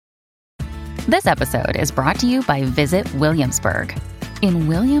This episode is brought to you by Visit Williamsburg. In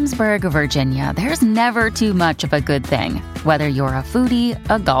Williamsburg, Virginia, there's never too much of a good thing. Whether you're a foodie,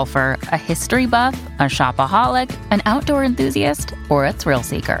 a golfer, a history buff, a shopaholic, an outdoor enthusiast, or a thrill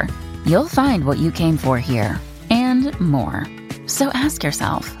seeker, you'll find what you came for here and more. So ask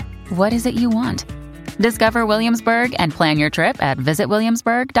yourself, what is it you want? Discover Williamsburg and plan your trip at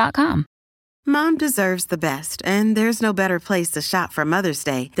visitwilliamsburg.com. Mom deserves the best, and there's no better place to shop for Mother's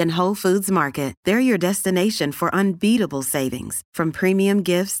Day than Whole Foods Market. They're your destination for unbeatable savings, from premium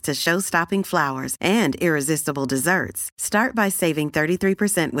gifts to show-stopping flowers and irresistible desserts. Start by saving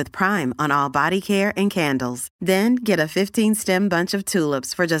 33% with Prime on all body care and candles. Then get a 15-stem bunch of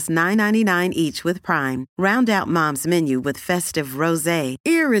tulips for just $9.99 each with Prime. Round out Mom's menu with festive rosé,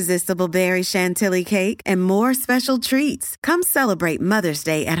 irresistible berry chantilly cake, and more special treats. Come celebrate Mother's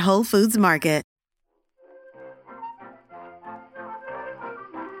Day at Whole Foods Market.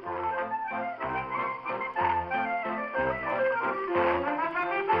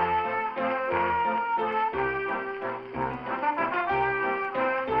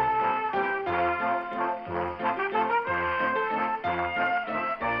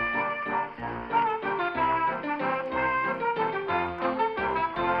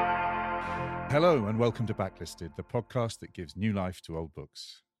 Hello and welcome to Backlisted, the podcast that gives new life to old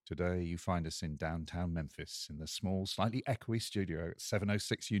books. Today you find us in downtown Memphis in the small, slightly echoey studio at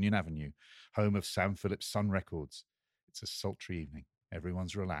 706 Union Avenue, home of Sam Phillips Sun Records. It's a sultry evening.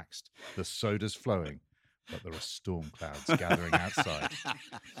 Everyone's relaxed. The soda's flowing, but there are storm clouds gathering outside.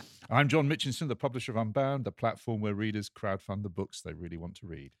 I'm John Mitchinson, the publisher of Unbound, the platform where readers crowdfund the books they really want to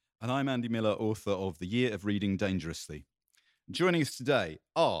read. And I'm Andy Miller, author of The Year of Reading Dangerously. Joining us today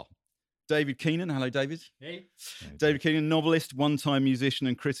are David Keenan. Hello, David. Hey. David Keenan, novelist, one-time musician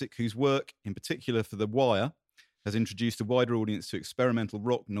and critic whose work, in particular for The Wire, has introduced a wider audience to experimental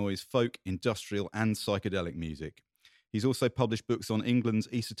rock, noise, folk, industrial and psychedelic music. He's also published books on England's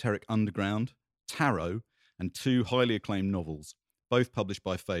esoteric underground, tarot, and two highly acclaimed novels, both published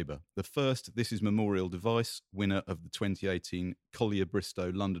by Faber. The first, This Is Memorial Device, winner of the 2018 Collier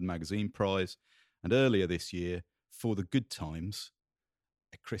Bristow London Magazine Prize, and earlier this year, For the Good Times,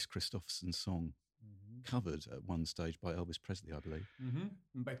 a Chris Christopherson song covered at one stage by Elvis Presley, I believe.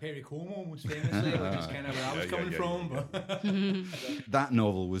 And by Perry Como, most famously, which is kind of where I was coming from. But That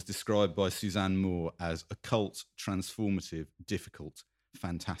novel was described by Suzanne Moore as occult, transformative, difficult,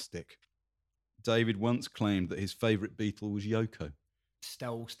 fantastic. David once claimed that his favourite Beatle was Yoko.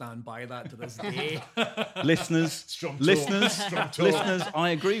 still stand by that to this day. Listeners, Strong talk.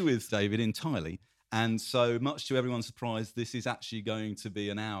 I agree with David entirely. And so, much to everyone's surprise, this is actually going to be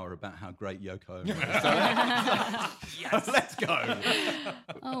an hour about how great Yoko Ono is. Yes. Let's go.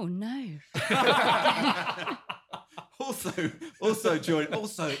 Oh, no.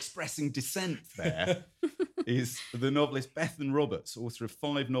 Also expressing dissent there is the novelist Bethan Roberts, author of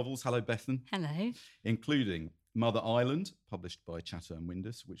 5 novels. Hello, Bethan. Hello. Including Mother Island, published by Chatto and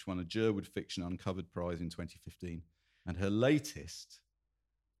Windus, which won a Jerwood Fiction Uncovered Prize in 2015. And her latest,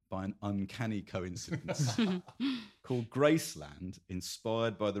 by an uncanny coincidence, called Graceland,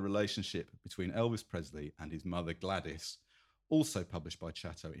 inspired by the relationship between Elvis Presley and his mother Gladys, also published by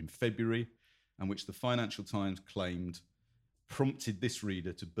Chatto in February, and which the Financial Times claimed prompted this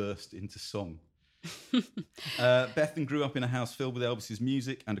reader to burst into song. Bethan grew up in a house filled with Elvis's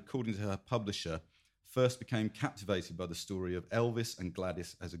music and, according to her publisher, first became captivated by the story of Elvis and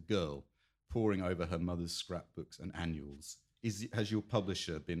Gladys as a girl, poring over her mother's scrapbooks and annuals. Has your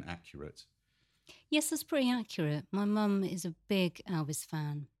publisher been accurate? Yes, that's pretty accurate. My mum is a big Elvis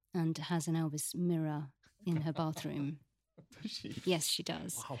fan and has an Elvis mirror in her bathroom. Yes, she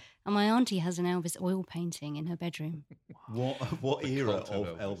does. Wow. And my auntie has an Elvis oil painting in her bedroom. What era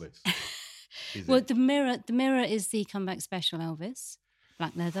of Elvis? Is Well, it? the mirror is the comeback special Elvis,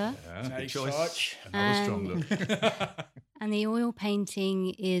 black leather. Yeah, good Nice choice. touch. Another strong look. And the oil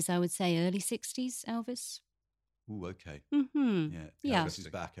painting is, I would say, early 60s Elvis. Ooh, okay. Mm-hmm. Yeah. Yeah. Elvis is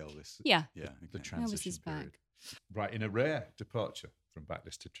back, Elvis. Yeah. Yeah. The Okay. transition is back. period. Right, in a rare departure from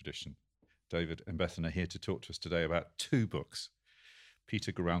backlisted tradition, David and Bethan are here to talk to us today about 2 books.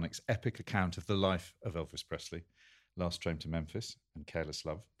 Peter Guralnick's epic account of the life of Elvis Presley, Last Train to Memphis and Careless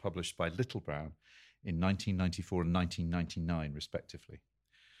Love, published by Little Brown in 1994 and 1999, respectively.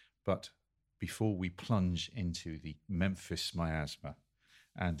 But before we plunge into the Memphis miasma,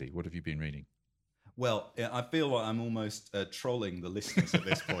 Andy, what have you been reading? Well, I feel like I'm almost trolling the listeners at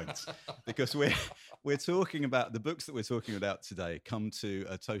this point because we're talking about the books that we're talking about today come to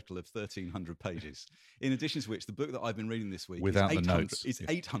a total of 1,300 pages. In addition to which, the book that I've been reading this week Without the notes. is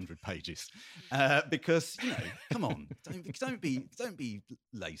 800 pages. Because, come on, don't be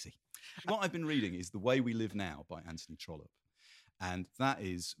lazy. What I've been reading is The Way We Live Now by Anthony Trollope. And that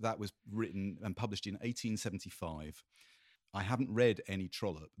was written and published in 1875. I haven't read any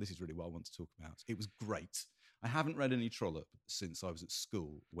Trollope. This is really what I want to talk about. It was great. I haven't read any Trollope since I was at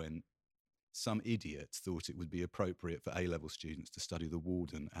school when some idiot thought it would be appropriate for A-level students to study the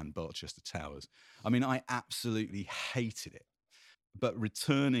Warden and Barchester Towers. I mean, I absolutely hated it. But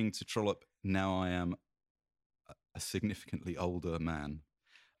returning to Trollope, now I am a significantly older man,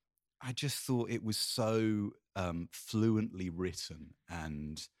 I just thought it was so fluently written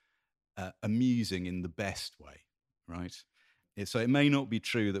and amusing in the best way, right? So it may not be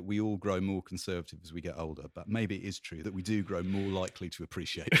true that we all grow more conservative as we get older, but maybe it is true that we do grow more likely to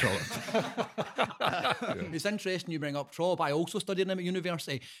appreciate Trollope. It's interesting you bring up Trollope. I also studied him at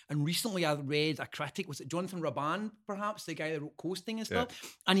university, and recently I read a critic, was it Jonathan Raban, perhaps, the guy that wrote Coasting and stuff? Yeah.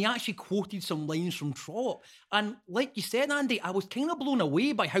 And he actually quoted some lines from Trollope. And like you said, Andy, I was kind of blown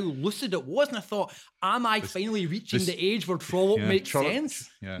away by how lucid it was, and I thought, am I finally reaching the age where Trollope makes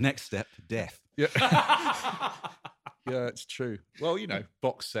sense? Yeah. Next step, death. Yeah. Yeah, it's true. Well,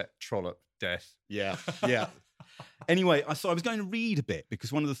 box set, Trollope, death. Yeah. Anyway, so I was going to read a bit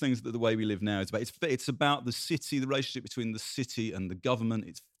because one of the things that The Way We Live Now is about, it's about the city, the relationship between the city and the government.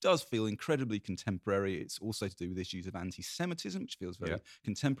 It does feel incredibly contemporary. It's also to do with issues of anti-Semitism, which feels very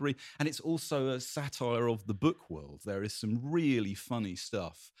contemporary. And it's also a satire of the book world. There is some really funny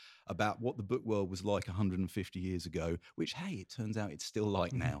stuff about what the book world was like 150 years ago, which, hey, it turns out it's still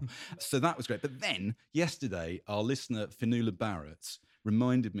like now. So that was great. But then, yesterday, our listener, Fionnuala Barrett,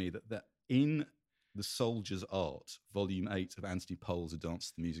 reminded me that in The Soldier's Art, Volume 8 of Anthony Pole's A Dance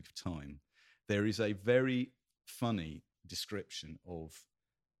to the Music of Time, there is a very funny description of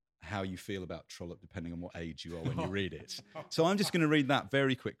how you feel about Trollope depending on what age you are when you read it. So I'm just going to read that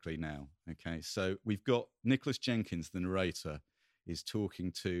very quickly now. Okay, so we've got Nicholas Jenkins, the narrator, is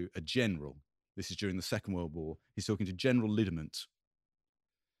talking to a general. This is during the Second World War. He's talking to General Lidderment.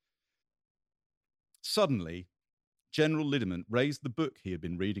 Suddenly, General Lidderment raised the book he had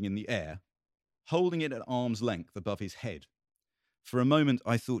been reading in the air, holding it at arm's length above his head. For a moment,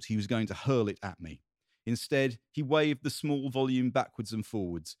 I thought he was going to hurl it at me. Instead, he waved the small volume backwards and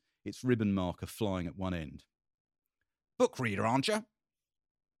forwards, its ribbon marker flying at one end. Book reader, aren't you?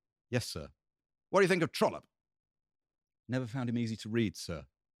 Yes, sir. What do you think of Trollope? Never found him easy to read, sir.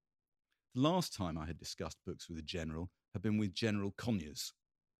 The last time I had discussed books with a general had been with General Conyers.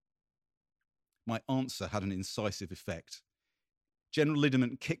 My answer had an incisive effect. General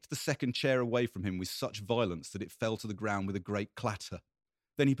Lidderman kicked the second chair away from him with such violence that it fell to the ground with a great clatter.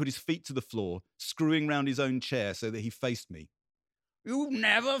 Then he put his feet to the floor, screwing round his own chair so that he faced me. You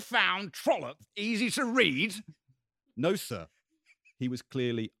never found Trollope easy to read? No, sir. He was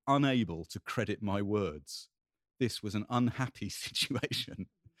clearly unable to credit my words. This was an unhappy situation.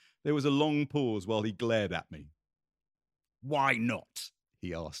 There was a long pause while he glared at me. Why not?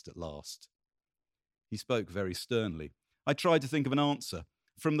 He asked at last. He spoke very sternly. I tried to think of an answer.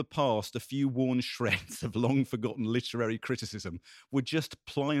 From the past, a few worn shreds of long-forgotten literary criticism were just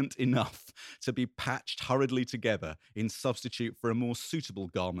pliant enough to be patched hurriedly together in substitute for a more suitable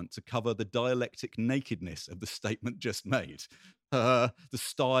garment to cover the dialectic nakedness of the statement just made. The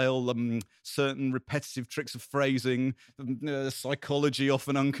style, certain repetitive tricks of phrasing, psychology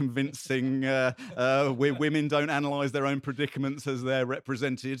often unconvincing, where women don't analyse their own predicaments as they're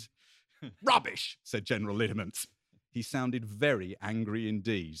represented. Rubbish, said General Lidderment. He sounded very angry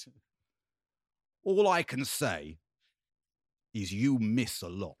indeed. All I can say is you miss a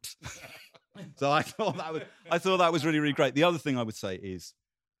lot. So I thought that was really, really great. The other thing I would say is,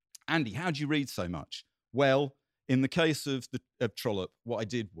 Andy, how do you read so much? Well, in the case of Trollope, what I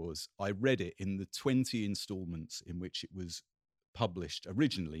did was I read it in the 20 instalments in which it was published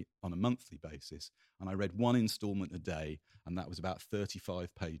originally on a monthly basis. And I read one instalment a day, and that was about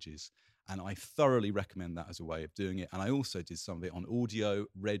 35 pages. And I thoroughly recommend that as a way of doing it. And I also did some of it on audio,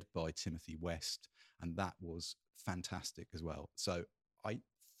 read by Timothy West, and that was fantastic as well. So I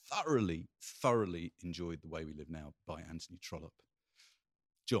thoroughly enjoyed The Way We Live Now by Anthony Trollope.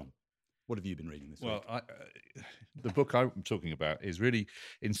 John, what have you been reading this week? Well, the book I'm talking about is really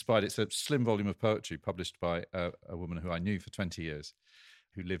inspired. It's a slim volume of poetry published by a woman who I knew for 20 years,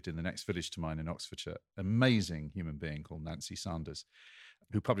 who lived in the next village to mine in Oxfordshire. Amazing human being called Nancy Sanders,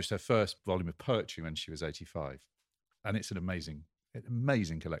 who published her first volume of poetry when she was 85. And it's an amazing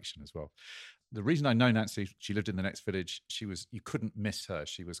collection as well. the reason I know Nancy, she lived in the next village. You couldn't miss her.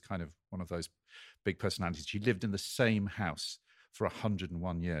 She was kind of one of those big personalities. She lived in the same house for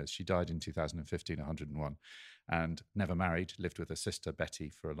 101 years. She died in 2015, 101, and never married, lived with her sister, Betty,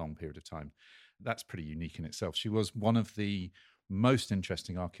 for a long period of time. That's pretty unique in itself. She was one of the most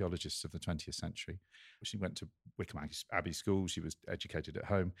interesting archaeologists of the 20th century. She went to Wickham Abbey School. She was educated at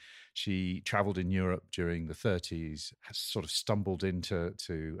home. She travelled in Europe during the 30s, has sort of stumbled into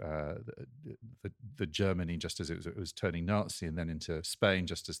the Germany just as it was turning Nazi, and then into Spain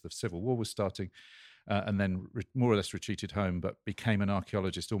just as the Civil War was starting. And then more or less retreated home, but became an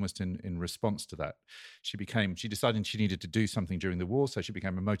archaeologist almost in response to that. She decided she needed to do something during the war, so she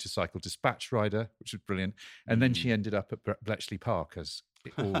became a motorcycle dispatch rider, which was brilliant. And then she ended up at Bletchley Park, as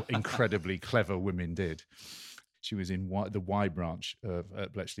all incredibly clever women did. She was in the Y branch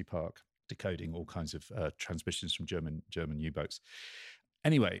at Bletchley Park, decoding all kinds of transmissions from German U-boats.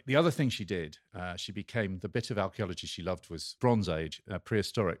 Anyway, the other thing she did, she became, the bit of archaeology she loved was Bronze Age,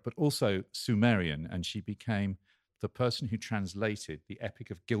 prehistoric, but also Sumerian, and she became the person who translated the Epic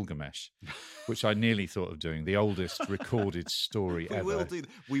of Gilgamesh, which I nearly thought of doing, the oldest recorded story ever.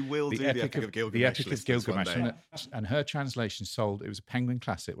 We will do the Epic of Gilgamesh. The Epic of Gilgamesh. And her translation sold, it was a Penguin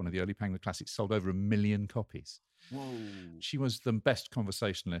Classic, one of the early Penguin Classics, sold over 1 million copies. Whoa. She was the best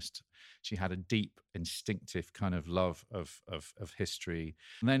conversationalist. She had a deep, instinctive kind of love of history.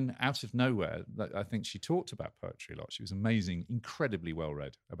 And then out of nowhere, I think she talked about poetry a lot. She was amazing, incredibly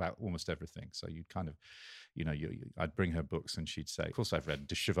well-read about almost everything. So you'd kind of, I'd bring her books and she'd say, of course I've read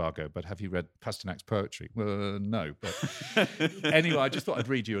de Zhivago, but have you read Pasternak's poetry? Well, no. But anyway, I just thought I'd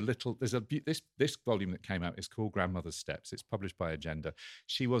read you a little. There's this volume that came out is called Grandmother's Steps. It's published by Agenda.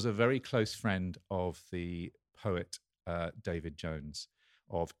 She was a very close friend of the poet David Jones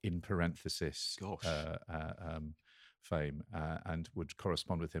of In Parenthesis fame, and would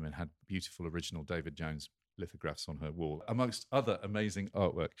correspond with him and had beautiful original David Jones lithographs on her wall, amongst other amazing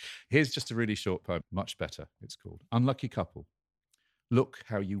artwork. Here's just a really short poem, Much Better, it's called. Unlucky couple, look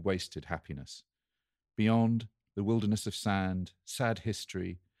how you wasted happiness. Beyond the wilderness of sand, sad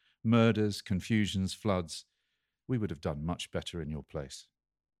history, murders, confusions, floods, we would have done much better in your place.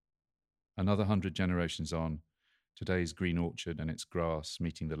 Another 100 generations on, today's green orchard and its grass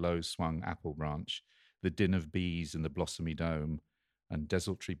meeting the low-swung apple branch, the din of bees in the blossomy dome, and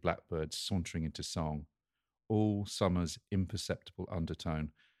desultory blackbirds sauntering into song, all summer's imperceptible undertone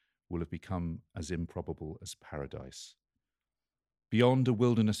will have become as improbable as paradise. Beyond a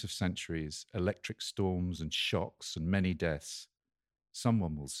wilderness of centuries, electric storms and shocks and many deaths,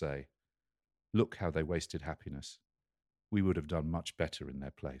 someone will say, look how they wasted happiness. We would have done much better in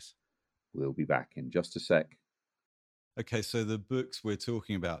their place. We'll be back in just a sec. Okay, so the books we're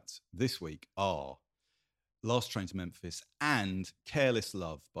talking about this week are Last Train to Memphis and Careless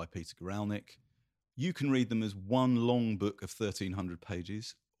Love by Peter Guralnick. You can read them as one long book of 1,300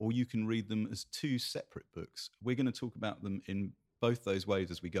 pages, or you can read them as two separate books. We're going to talk about them in both those ways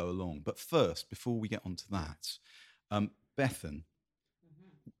as we go along. But first, before we get onto that, Bethan,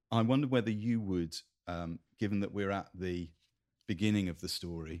 I wonder whether you would, given that we're at the beginning of the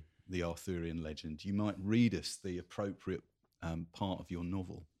story, the Arthurian legend, you might read us the appropriate part of your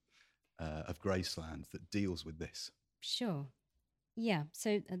novel of Graceland that deals with this. Sure. Yeah,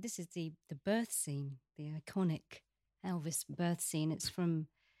 so this is the birth scene, the iconic Elvis birth scene. It's from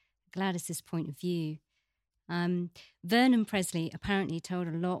Gladys's point of view. Vernon Presley apparently told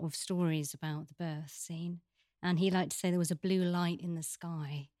a lot of stories about the birth scene, and he liked to say there was a blue light in the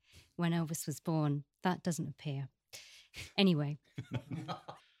sky when Elvis was born. That doesn't appear. Anyway,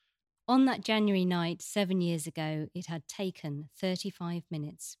 on that January night 7 years ago, it had taken 35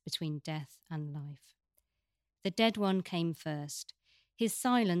 minutes between death and life. The dead one came first. His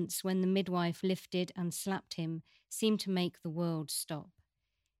silence when the midwife lifted and slapped him seemed to make the world stop.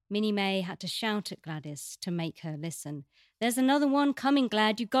 Minnie May had to shout at Gladys to make her listen. There's another one coming,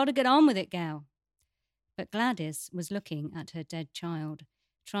 Glad. You've got to get on with it, gal. But Gladys was looking at her dead child,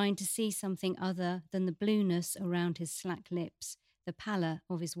 trying to see something other than the blueness around his slack lips, the pallor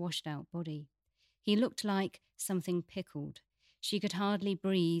of his washed-out body. He looked like something pickled. She could hardly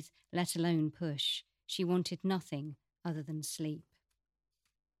breathe, let alone push. She wanted nothing other than sleep.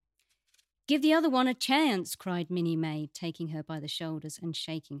 Give the other one a chance, cried Minnie May, taking her by the shoulders and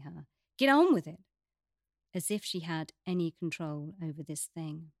shaking her. Get on with it. As if she had any control over this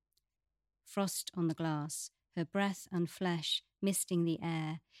thing. Frost on the glass, her breath and flesh misting the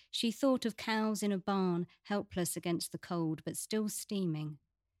air. She thought of cows in a barn, helpless against the cold, but still steaming.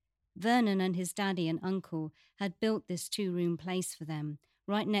 Vernon and his daddy and uncle had built this 2-room place for them,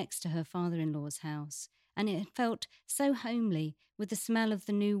 right next to her father-in-law's house, and it had felt so homely with the smell of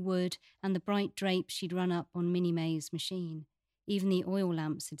the new wood and the bright drapes she'd run up on Minnie May's machine. Even the oil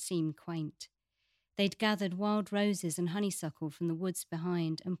lamps had seemed quaint. They'd gathered wild roses and honeysuckle from the woods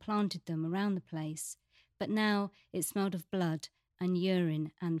behind and planted them around the place, but now it smelled of blood and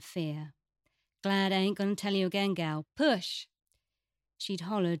urine and fear. "Glad I ain't going to tell you again, gal. Push!" She'd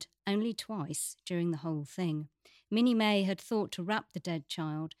hollered only twice during the whole thing. Minnie May had thought to wrap the dead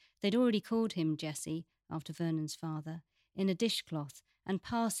child, they'd already called him Jesse, after Vernon's father, in a dishcloth and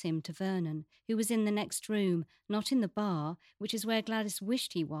pass him to Vernon, who was in the next room, not in the bar, which is where Gladys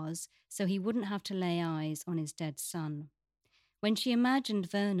wished he was, so he wouldn't have to lay eyes on his dead son. When she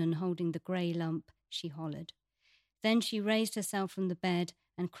imagined Vernon holding the grey lump, she hollered. Then she raised herself from the bed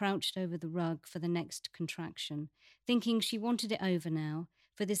and crouched over the rug for the next contraction, thinking she wanted it over now,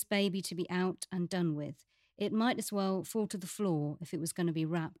 for this baby to be out and done with. It might as well fall to the floor if it was going to be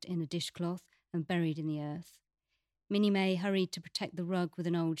wrapped in a dishcloth and buried in the earth. Minnie May hurried to protect the rug with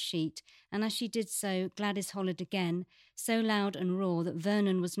an old sheet, and as she did so, Gladys hollered again, so loud and raw that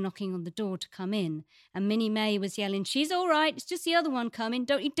Vernon was knocking on the door to come in, and Minnie May was yelling, "She's all right, it's just the other one coming.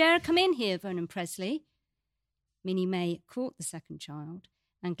 Don't you dare come in here, Vernon Presley." Minnie May caught the second child,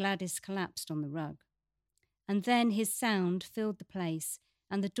 and Gladys collapsed on the rug. And then his sound filled the place,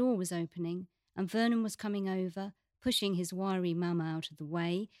 and the door was opening, and Vernon was coming over, pushing his wiry mum out of the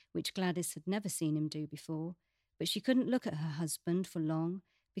way, which Gladys had never seen him do before. But she couldn't look at her husband for long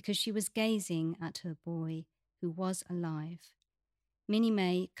because she was gazing at her boy, who was alive. Minnie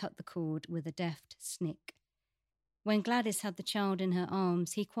May cut the cord with a deft snick. When Gladys had the child in her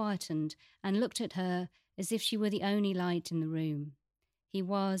arms, he quietened and looked at her as if she were the only light in the room. He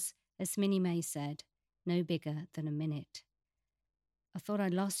was, as Minnie May said, no bigger than a minute. "I thought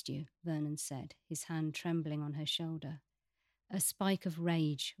I'd lost you," Vernon said, his hand trembling on her shoulder. A spike of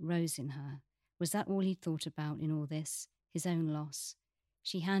rage rose in her. Was that all he'd thought about in all this? His own loss?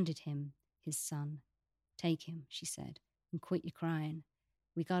 She handed him his son. "Take him," she said, "and quit your crying.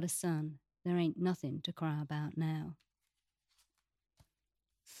 We got a son. There ain't nothing to cry about now."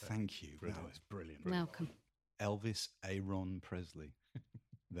 Thank you. That was brilliant. Welcome. Elvis Aaron Presley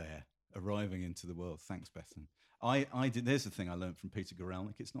there, arriving into the world. Thanks, Bethan. I did. There's the thing I learned from Peter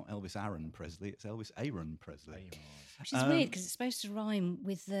Guralnick. It's not Elvis Aaron Presley. It's Elvis Aaron Presley. Which is weird because it's supposed to rhyme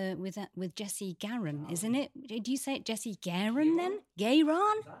with Jesse Garon, isn't it? Do you say it Jesse Garon then?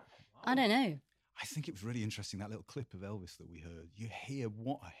 Garon? I don't know. I think it was really interesting, that little clip of Elvis that we heard. You hear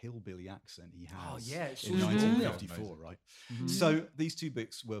what a hillbilly accent he has. Oh, yeah, it's in so 1954, right? Mm-hmm. So these two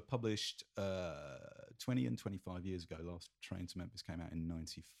books were published 20 and 25 years ago. Last Train to Memphis came out in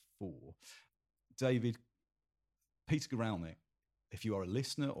 94. David, Peter Guralnick, if you are a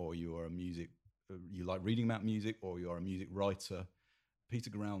listener or you are a music, you like reading about music or you are a music writer, Peter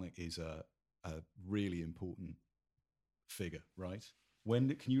Guralnick is a really important figure, right?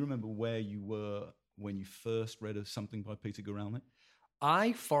 Can you remember where you were when you first read something by Peter Guralnick?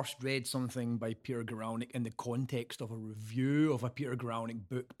 I first read something by Peter Guralnick in the context of a review of a Peter Guralnick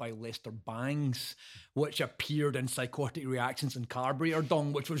book by Lester Bangs, which appeared in Psychotic Reactions and Carburetor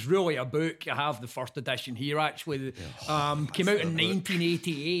Dung, which was really a book. I have the first edition here, actually. Came out in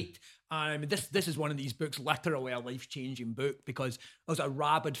 1988. This is one of these books, literally a life-changing book, because I was a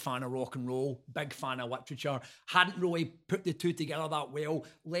rabid fan of rock and roll, big fan of literature, hadn't really put the two together that well.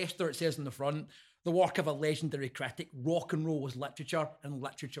 Lester, it says in the front, the work of a legendary critic, rock and roll is literature, and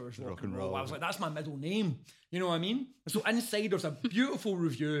literature is rock and roll. I was like, that's my middle name. You know what I mean? So inside there's a beautiful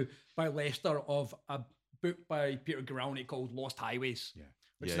review by Lester of a book by Peter Guralnick called Lost Highways. Yeah.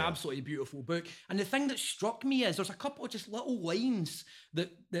 Which is an absolutely beautiful book. And the thing that struck me is there's a couple of just little lines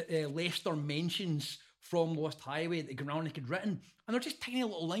that Lester mentions from Lost Highway that Guralnick had written. And they're just tiny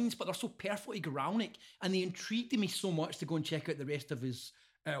little lines, but they're so perfectly Guralnick. And they intrigued me so much to go and check out the rest of his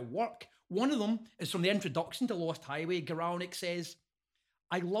work. One of them is from the introduction to Lost Highway. Guralnick says,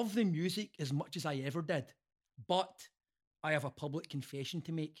 "I love the music as much as I ever did, but I have a public confession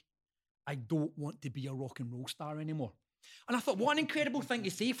to make. I don't want to be a rock and roll star anymore." And I thought, what an incredible thing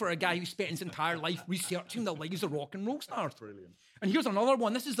to say for a guy who spent his entire life researching the lives of rock and roll stars. Brilliant. And here's another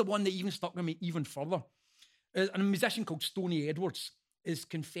one. This is the one that even stuck with me even further. A musician called Stoney Edwards is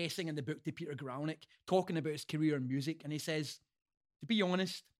confessing in the book to Peter Guralnick, talking about his career in music. And he says, "To be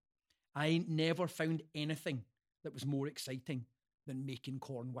honest, I never found anything that was more exciting than making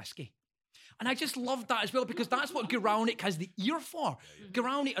corn whiskey." And I just loved that as well, because that's what Guralnick has the ear for.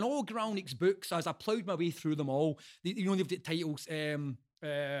 Guralnick, and all Guralnick's books, as I ploughed my way through them all, they've got titles, Feel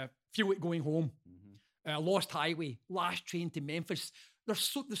It Going Home, Lost Highway, Last Train to Memphis. There's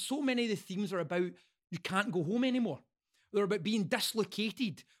so many of the themes are about you can't go home anymore. They're about being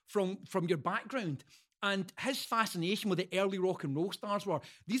dislocated from your background. And his fascination with the early rock and roll stars were,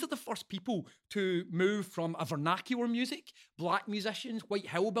 these are the first people to move from a vernacular music, black musicians, white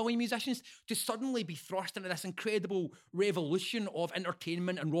hillbilly musicians, to suddenly be thrust into this incredible revolution of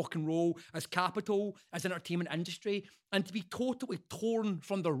entertainment and rock and roll as capital, as entertainment industry, and to be totally torn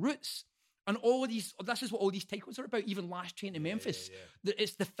from their roots. And all of these, this is what all these titles are about, even Last Train to Memphis.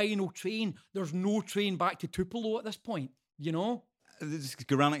 It's the final train. There's no train back to Tupelo at this point, you know?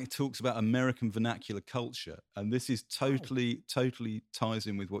 Guralnick talks about American vernacular culture, and this is totally ties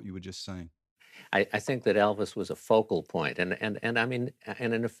in with what you were just saying. I think that Elvis was a focal point, and I mean,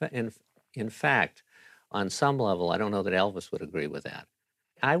 and in fact, on some level, I don't know that Elvis would agree with that.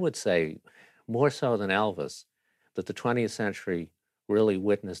 I would say, more so than Elvis, that the 20th century really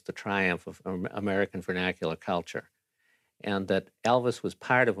witnessed the triumph of American vernacular culture, and that Elvis was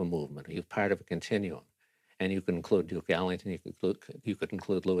part of a movement. He was part of a continuum. And you could include Duke Ellington, you could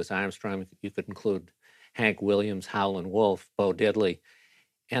include Louis Armstrong, you could include Hank Williams, Howlin' Wolf, Bo Diddley.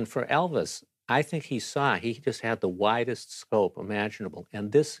 And for Elvis, I think he just had the widest scope imaginable.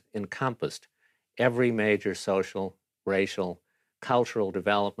 And this encompassed every major social, racial, cultural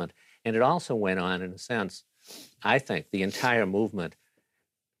development. And it also went on, in a sense, I think, the entire movement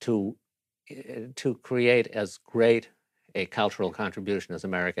to create as great a cultural contribution as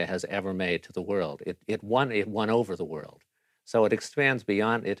America has ever made to the world. It won over the world. So it extends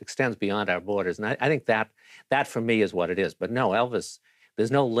beyond our borders. And I think that for me is what it is. But no, Elvis, there's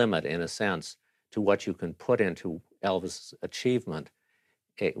no limit, in a sense, to what you can put into Elvis' achievement,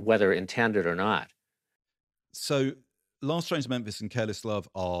 whether intended or not. So Last Train to Memphis and Careless Love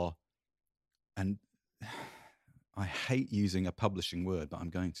are, and I hate using a publishing word, but I'm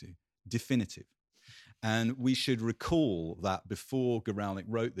going to, definitive. And we should recall that before Guralnick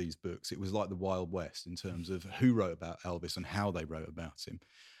wrote these books, it was like the Wild West in terms of who wrote about Elvis and how they wrote about him.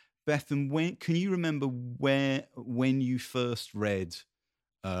 Bethan, can you remember when you first read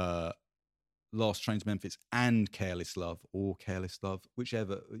Last Train to Memphis and Careless Love, or Careless Love,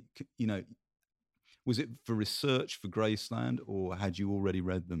 whichever, you know, was it for research for Graceland, or had you already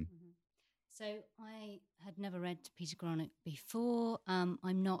read them? So I had never read Peter Guralnick before.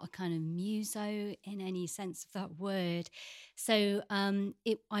 I'm not a kind of muso in any sense of that word. So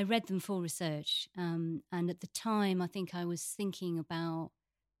I read them for research. And at the time, I think I was thinking about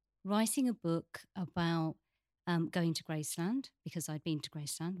writing a book about going to Graceland, because I'd been to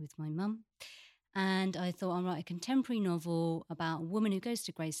Graceland with my mum. And I thought I'll write a contemporary novel about a woman who goes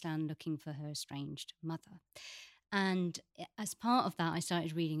to Graceland looking for her estranged mother. And as part of that, I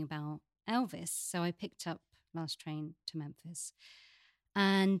started reading about Elvis. So I picked up Last Train to Memphis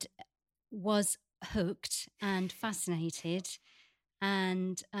and was hooked and fascinated.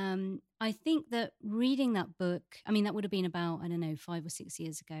 And I think that reading that book, I mean, that would have been about, 5 or 6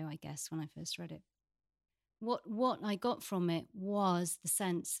 years ago, I guess, when I first read it. What I got from it was the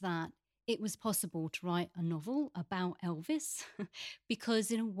sense that it was possible to write a novel about Elvis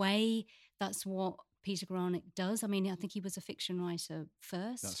because in a way that's what Peter Guralnick does. I mean, I think he was a fiction writer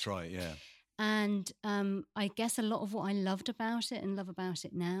first. That's right, yeah. And I guess a lot of what I loved about it and love about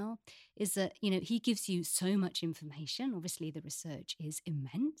it now is that, he gives you so much information. Obviously, the research is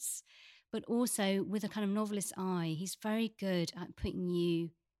immense, but also with a kind of novelist's eye, he's very good at putting you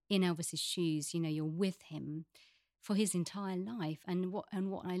in Elvis's shoes. You're with him for his entire life. And what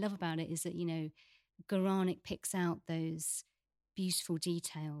I love about it is that, Guralnick picks out those beautiful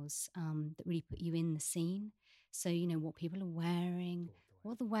details that really put you in the scene. So, what people are wearing,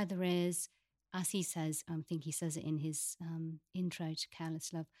 what the weather is, as he says, I think he says it in his intro to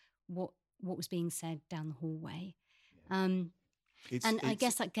Careless Love, what was being said down the hallway. I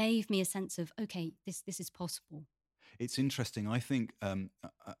guess that gave me a sense of, okay, this is possible. It's interesting. I think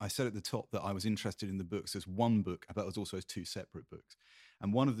I said at the top that I was interested in the books as one book, but as also as two separate books.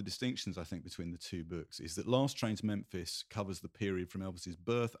 And one of the distinctions, I think, between the two books is that Last Train to Memphis covers the period from Elvis's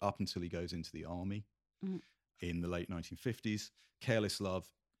birth up until he goes into the army in the late 1950s. Careless Love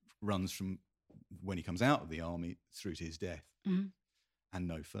runs from when he comes out of the army through to his death and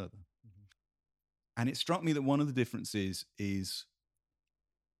no further. And it struck me that one of the differences is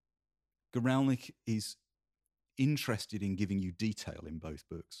Guralnick is interested in giving you detail in both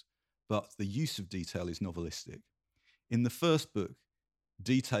books, but the use of detail is novelistic. In the first book,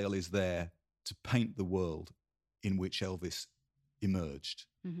 detail is there to paint the world in which Elvis emerged,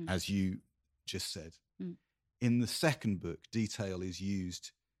 as you just said. In the second book, detail is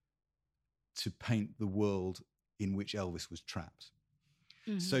used to paint the world in which Elvis was trapped.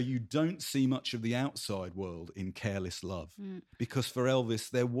 So you don't see much of the outside world in Careless Love, because for Elvis,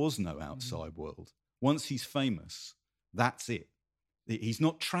 there was no outside world. Once he's famous, that's it. He's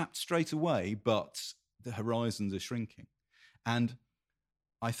not trapped straight away, but the horizons are shrinking. And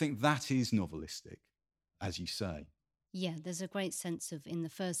I think that is novelistic, as you say. Yeah, there's a great sense of, in the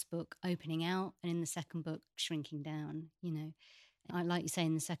first book, opening out, and in the second book, shrinking down, you know. Like you say,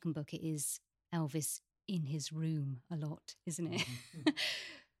 in the second book, it is Elvis in his room a lot, isn't it?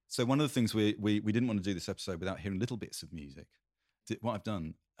 So one of the things we didn't want to do this episode without hearing little bits of music. What I've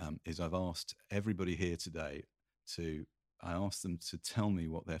done is I've asked everybody here today I asked them to tell me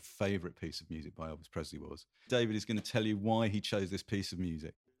what their favourite piece of music by Elvis Presley was. David is going to tell you why he chose this piece of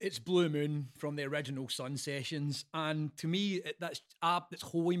music. It's Blue Moon from the original Sun Sessions. And to me, that's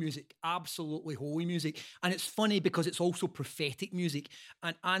holy music, absolutely holy music. And it's funny because it's also prophetic music.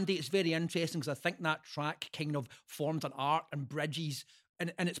 And Andy, it's very interesting because I think that track kind of forms an arc and bridges,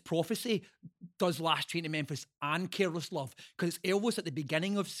 and its prophecy does Last Train to Memphis and Careless Love, because it's Elvis at the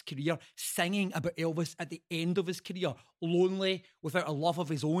beginning of his career singing about Elvis at the end of his career, lonely, without a love of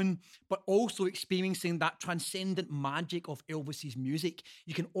his own, but also experiencing that transcendent magic of Elvis's music.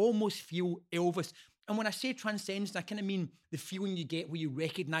 You can almost feel Elvis. And when I say transcendence, I kind of mean the feeling you get where you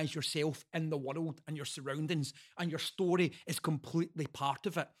recognise yourself in the world and your surroundings, and your story is completely part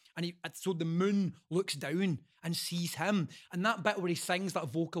of it. And so the moon looks down and sees him. And that bit where he sings that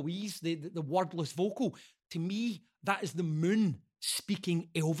vocalese, the wordless vocal, to me, that is the moon speaking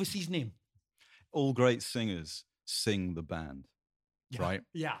Elvis's name. All great singers sing the band, right?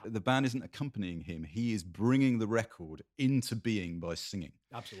 Yeah. The band isn't accompanying him. He is bringing the record into being by singing.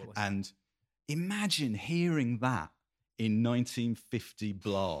 Absolutely. And imagine hearing that in 1950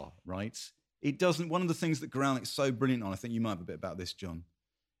 blah, right? It doesn't, one of the things that Guralnick's so brilliant on, I think you might have a bit about this, John,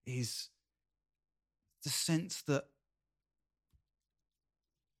 is the sense that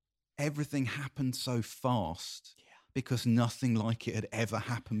everything happened so fast because nothing like it had ever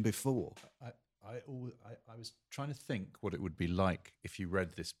happened before. I was trying to think what it would be like if you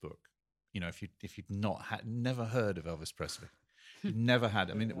read this book. You know, if you'd never heard of Elvis Presley, you'd never had.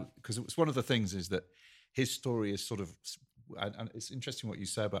 I mean, because it was one of the things is that his story is sort of. And it's interesting what you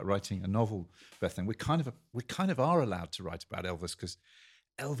say about writing a novel, Bethany. We kind of are allowed to write about Elvis because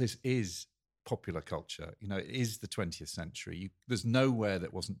Elvis is popular culture. You know, it is the 20th century. There's nowhere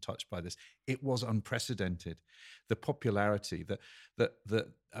that wasn't touched by this. It was unprecedented. The popularity that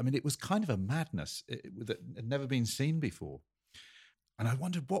I mean, it was kind of a madness that had never been seen before. And I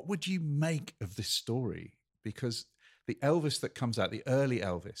wondered, what would you make of this story? Because the Elvis that comes out, the early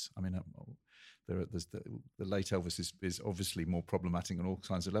Elvis, I mean, there's the late Elvis is obviously more problematic on all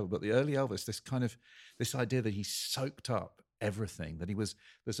kinds of levels, but the early Elvis, this idea that he soaked up everything, that he was,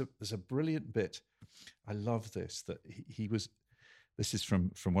 there's a brilliant bit, I love this, that he was, this is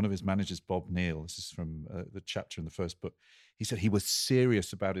from one of his managers, Bob Neal, this is from the chapter in the first book, he said he was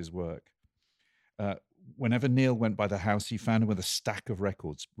serious about his work. Whenever Neil went by the house, he found him with a stack of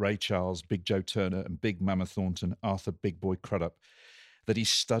records, Ray Charles, Big Joe Turner, and Big Mama Thornton, Arthur Big Boy Crudup, that he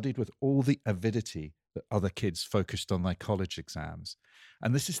studied with all the avidity that other kids focused on their college exams.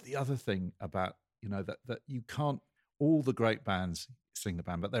 And this is the other thing about, you know, that you can't, all the great bands sing the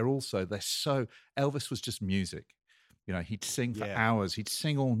band, but they're so, Elvis was just music. You know, he'd sing for hours, he'd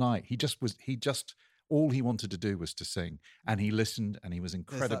sing all night. All he wanted to do was to sing, and he listened, and he was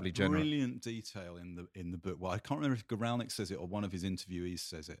incredibly generous. Brilliant detail in the book. Well, I can't remember if Guralnick says it or one of his interviewees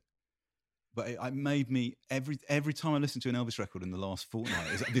says it, but it made me every time I listen to an Elvis record in the last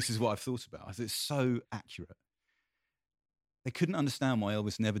fortnight, this is what I've thought about. I thought it's so accurate. They couldn't understand why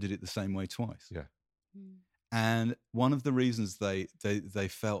Elvis never did it the same way twice. Yeah, and one of the reasons they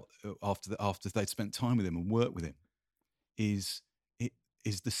felt after they'd spent time with him and worked with him is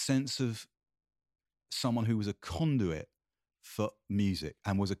the sense of someone who was a conduit for music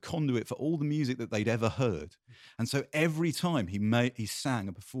and was a conduit for all the music that they'd ever heard. And so every time he sang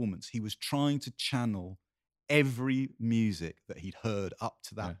a performance, he was trying to channel every music that he'd heard up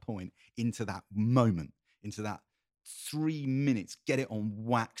to that point into that moment, into that 3 minutes, get it on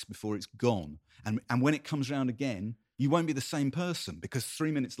wax before it's gone. And when it comes around again, you won't be the same person because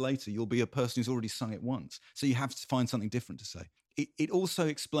 3 minutes later, you'll be a person who's already sung it once. So you have to find something different to say. It also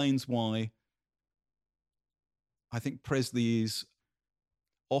explains why I think Presley is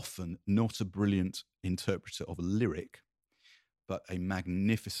often not a brilliant interpreter of a lyric, but a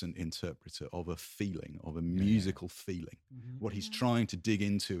magnificent interpreter of a feeling, of a musical feeling. Mm-hmm. What he's trying to dig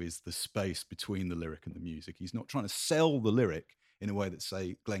into is the space between the lyric and the music. He's not trying to sell the lyric in a way that,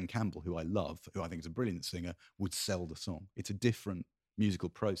 say, Glenn Campbell, who I love, who I think is a brilliant singer, would sell the song. It's a different musical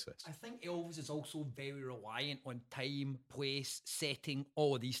process. I think Elvis is also very reliant on time, place, setting,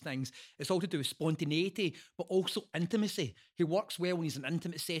 all of these things. It's all to do with spontaneity, but also intimacy. He works well when he's in an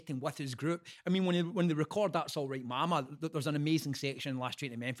intimate setting with his group. I mean, when they record That's All Right Mama, there's an amazing section in Last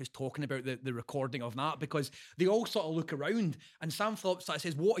Train to Memphis talking about the recording of that, because they all sort of look around and Sam Phillips sort of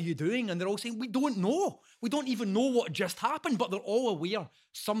says, "What are you doing?" And they're all saying, "We don't know. We don't even know what just happened," but they're all aware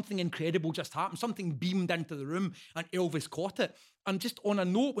something incredible just happened. Something beamed into the room and Elvis caught it. And just on a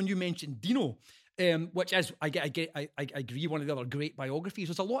note, when you mentioned Dino, which is, I agree, one of the other great biographies,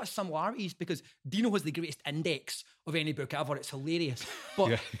 there's a lot of similarities because Dino has the greatest index of any book ever. It's hilarious.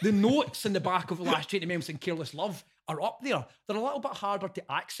 But the notes in the back of The Last Train to Memphis and Careless Love are up there. They're a little bit harder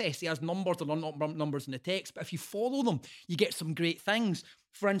to access. He has numbers, there are not numbers in the text, but if you follow them, you get some great things.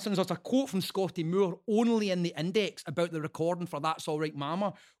 For instance, there's a quote from Scotty Moore only in the index about the recording for That's All Right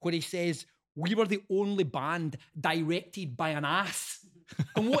Mama, where he says, "We were the only band directed by an ass."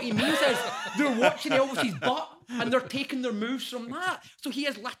 And what he means is they're watching Elvis's butt and they're taking their moves from that. So he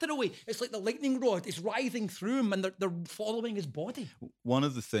is literally, it's like the lightning rod, it's writhing through him and they're following his body. One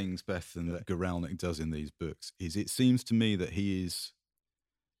of the things, Bethan, that Guralnick does in these books is it seems to me that he is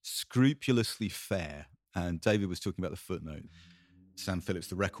scrupulously fair. And David was talking about the footnote. Sam Phillips,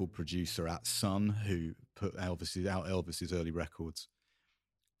 the record producer at Sun, who put Elvis's early records,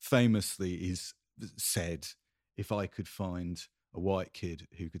 famously is said, "If I could find a white kid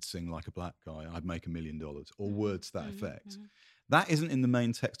who could sing like a black guy, I'd make $1 million," or words to that effect. That isn't in the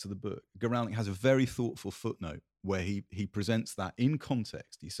main text of the book. Guralnick has a very thoughtful footnote where he presents that in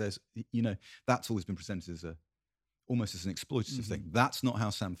context. He says, you know, that's always been presented as almost as an exploitative thing. That's not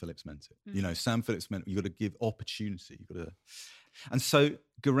how Sam Phillips meant it. You know, Sam Phillips meant you've got to give opportunity. And so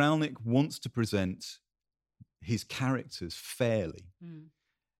Guralnick wants to present his characters fairly.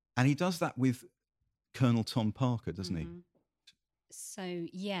 And he does that with Colonel Tom Parker, doesn't he? So,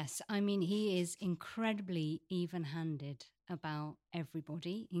 yes, I mean, he is incredibly even-handed about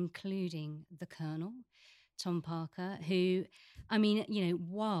everybody, including the Colonel, Tom Parker, who, I mean, you know,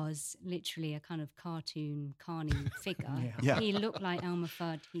 was literally a kind of cartoon, carny figure. He looked like Elmer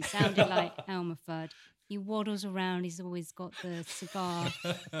Fudd. He sounded like Elmer Fudd. He waddles around. He's always got the cigar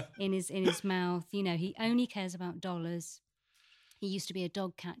in his mouth. You know, he only cares about dollars. He used to be a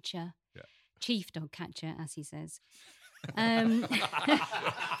dog catcher, chief dog catcher, as he says.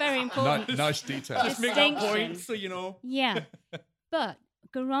 Very important. Nice detail. Just make that point, so you know. Yeah, but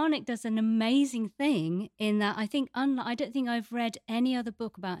Guralnick does an amazing thing in that I don't think I've read any other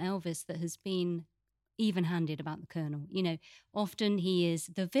book about Elvis that has been even-handed about the Colonel. You know, often he is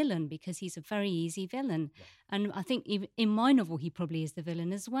the villain because he's a very easy villain, and I think even in my novel he probably is the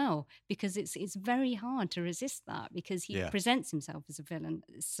villain as well because it's very hard to resist that because he presents himself as a villain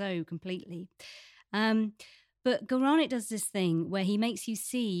so completely. But Guralnick does this thing where he makes you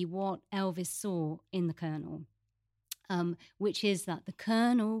see what Elvis saw in the Colonel, which is that the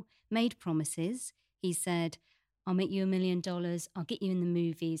Colonel made promises. He said, "I'll make you $1 million, I'll get you in the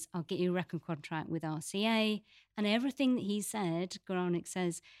movies, I'll get you a record contract with RCA." And everything that he said, Guralnick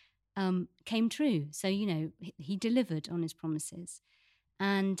says, came true. So, you know, he delivered on his promises.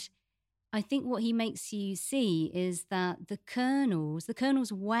 And I think what he makes you see is that the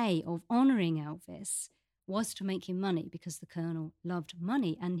Colonel's way of honouring Elvis was to make him money because the Colonel loved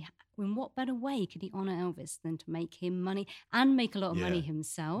money. And in what better way could he honour Elvis than to make him money and make a lot of money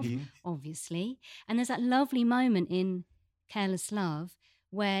himself, obviously. And there's that lovely moment in Careless Love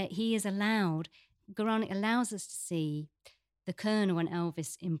where Guralnick allows us to see the Colonel and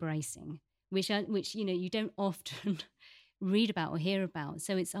Elvis embracing, which you know, you don't often read about or hear about.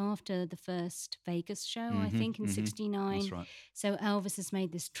 So it's after the first Vegas show, I think, in 1969. That's right. So Elvis has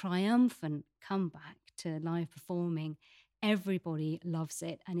made this triumphant comeback to live performing. Everybody loves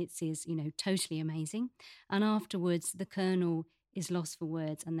it, and it is, you know, totally amazing. And afterwards, the Colonel is lost for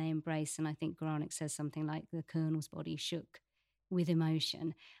words, and they embrace. And I think Guralnick says something like, "The Colonel's body shook with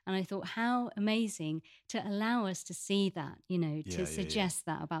emotion." And I thought, how amazing to allow us to see that, you know, to suggest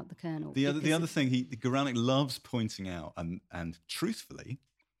that about the Colonel. The other thing Guralnick loves pointing out, and truthfully,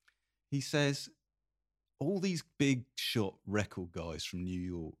 he says, all these big shot record guys from New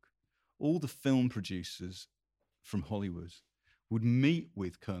York, all the film producers from Hollywood would meet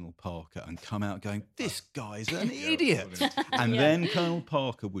with Colonel Parker and come out going, "This guy's an idiot." And then Colonel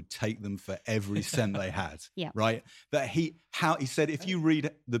Parker would take them for every cent they had, right? That he said, if you read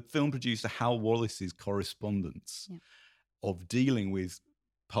the film producer Hal Wallace's correspondence of dealing with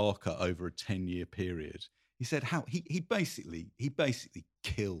Parker over a 10-year period, He said how he basically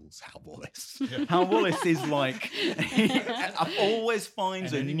kills Hal Wallace. Yeah. Hal Wallace is like he always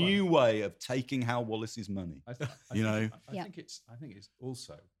finds a new way of taking Hal Wallace's money. I think it's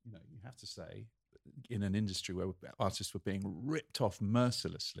also, you have to say, in an industry where artists were being ripped off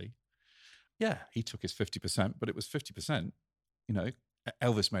mercilessly. Yeah, he took his 50%, but it was 50%.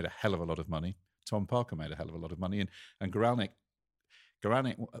 Elvis made a hell of a lot of money. Tom Parker made a hell of a lot of money, and Guralnick,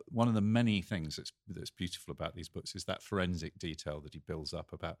 one of the many things that's beautiful about these books is that forensic detail that he builds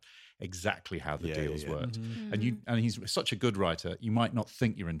up about exactly how the deals worked. Mm-hmm. And he's such a good writer, you might not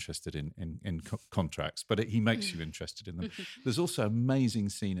think you're interested in contracts, but he makes you interested in them. There's also an amazing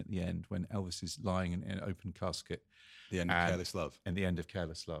scene at the end when Elvis is lying in an open casket. The end of Careless Love. And the end of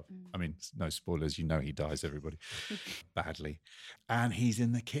Careless Love. I mean, no spoilers, he dies, everybody, badly. And he's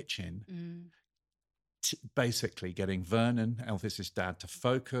in the kitchen, basically getting Vernon, Elvis's dad, to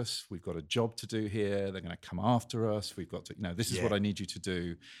focus. We've got a job to do here. They're going to come after us. We've got to, this is what I need you to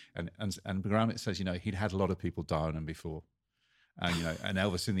do. And Guralnick says, he'd had a lot of people die on him before. And, and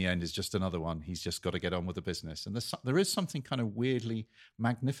Elvis in the end is just another one. He's just got to get on with the business. And there is something kind of weirdly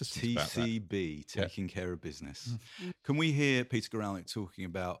magnificent about that. TCB, taking care of business. Can we hear Peter Guralnick talking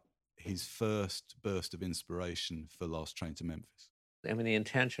about his first burst of inspiration for Last Train to Memphis? I mean, the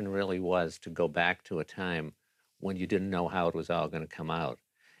intention really was to go back to a time when you didn't know how it was all going to come out.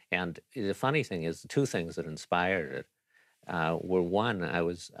 And the funny thing is, the two things that inspired it were, one, I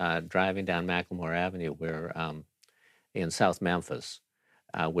was driving down Macklemore Avenue in South Memphis,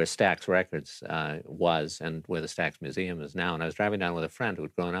 where Stax Records was and where the Stax Museum is now. And I was driving down with a friend who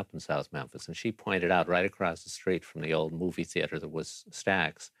had grown up in South Memphis, and she pointed out right across the street from the old movie theater that was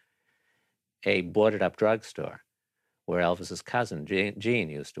Stax, a boarded-up drugstore where Elvis's cousin, Gene,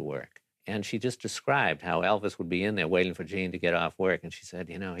 used to work. And she just described how Elvis would be in there waiting for Gene to get off work. And she said,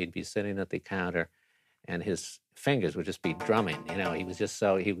 he'd be sitting at the counter and his fingers would just be drumming. He was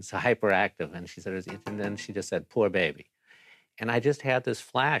hyperactive. And she said, and then she just said, poor baby. And I just had this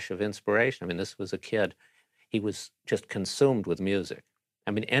flash of inspiration. I mean, this was a kid, he was just consumed with music.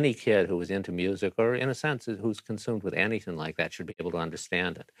 I mean, any kid who was into music, or in a sense, who's consumed with anything like that, should be able to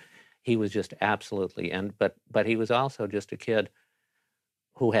understand it. He was just absolutely, but he was also just a kid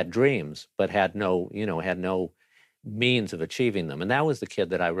who had dreams, but had no means of achieving them. And that was the kid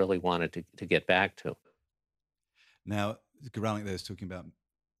that I really wanted to get back to. Now, Guralnick there is talking about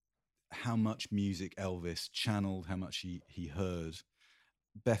how much music Elvis channeled, how much he heard.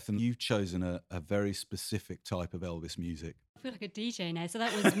 Bethan, you've chosen a very specific type of Elvis music. I feel like a DJ now. So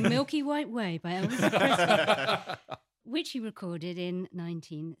that was Milky White Way by Elvis Presley, which he recorded in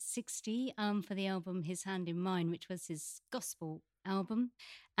 1960 for the album His Hand in Mine, which was his gospel album.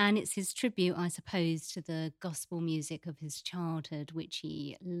 And it's his tribute, I suppose, to the gospel music of his childhood, which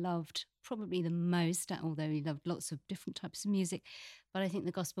he loved probably the most, although he loved lots of different types of music. But I think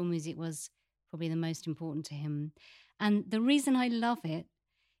the gospel music was probably the most important to him. And the reason I love it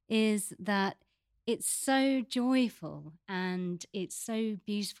is that it's so joyful and it's so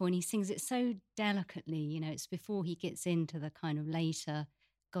beautiful, and he sings it so delicately. It's before he gets into the kind of later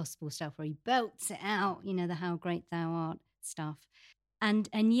gospel stuff where he belts it out, the How Great Thou Art stuff. And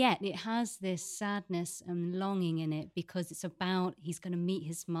yet it has this sadness and longing in it because it's about he's going to meet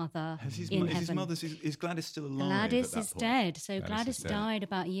his mother in heaven. Is Gladys still alive? Gladys is dead. So Gladys died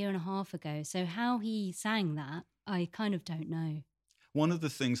about a year and a half ago. So how he sang that, I kind of don't know. One of the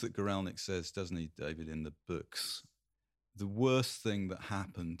things that Guralnick says, doesn't he, David, in the books, the worst thing that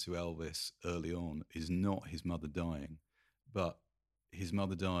happened to Elvis early on is not his mother dying, but his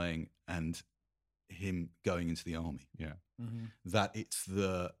mother dying and him going into the army. Yeah. Mm-hmm. That it's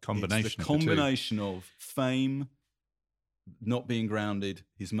the combination of fame, not being grounded,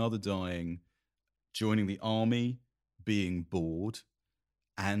 his mother dying, joining the army, being bored,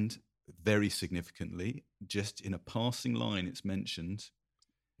 and very significantly, just in a passing line, it's mentioned,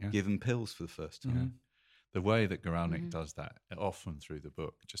 given pills for the first time. Mm-hmm. The way that Guralnick does that, often through the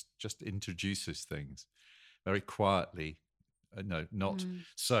book, just introduces things very quietly.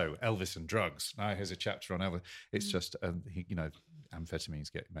 So Elvis and drugs. Now here's a chapter on Elvis. It's just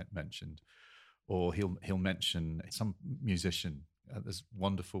amphetamines get mentioned, or he'll mention some musician. There's a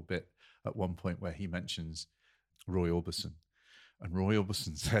wonderful bit at one point where he mentions Roy Orbison. And Roy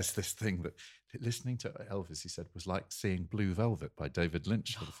Orbison says this thing that listening to Elvis, he said, was like seeing Blue Velvet by David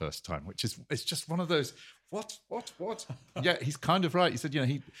Lynch for the first time, it's just one of those, what? Yeah, he's kind of right. He said,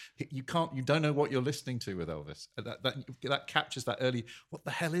 you don't know what you're listening to with Elvis. That captures that early, what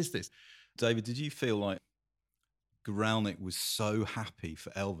the hell is this? David, did you feel like Guralnick was so happy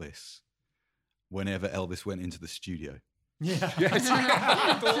for Elvis whenever Elvis went into the studio? Yeah. Yes.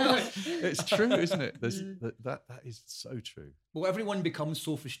 It's true, isn't it? That is so true. Well, everyone becomes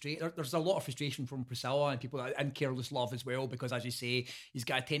so frustrated. There's a lot of frustration from Priscilla and people in Careless Love as well, because, as you say, he's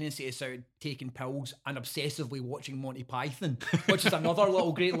got a tendency to start taking pills and obsessively watching Monty Python, which is another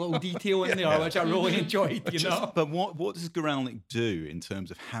great little detail in there, which I really enjoyed. But what does Guralnick do in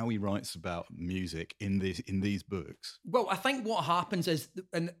terms of how he writes about music in these books? Well, I think what happens is,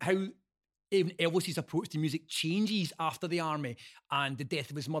 and how even Elvis's approach to music changes after the army and the death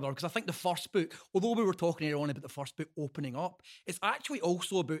of his mother. Because I think the first book, although we were talking earlier on about the first book opening up, it's actually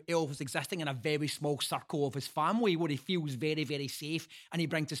also about Elvis existing in a very small circle of his family where he feels very, very safe and he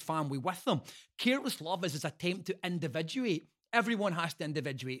brings his family with him. Careless Love is his attempt to individuate. Everyone has to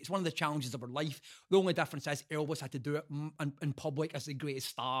individuate. It's one of the challenges of our life. The only difference is Elvis had to do it in public as the greatest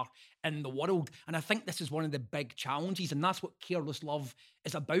star in the world. And I think this is one of the big challenges, and that's what Careless Love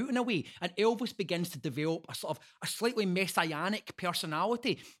is about in a way. And Elvis begins to develop a slightly messianic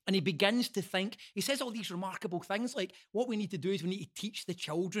personality, and he begins to think, he says all these remarkable things like, what we need to do is we need to teach the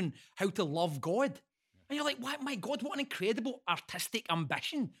children how to love God. And you're like, my God, what an incredible artistic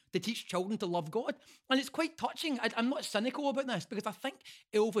ambition to teach children to love God. And it's quite touching. I'm not cynical about this, because I think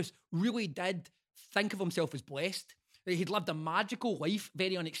Elvis really did think of himself as blessed. He'd lived a magical life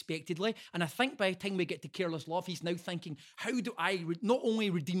very unexpectedly. And I think by the time we get to Careless Love, he's now thinking, how do I not only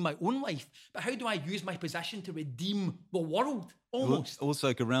redeem my own life, but how do I use my position to redeem the world, almost?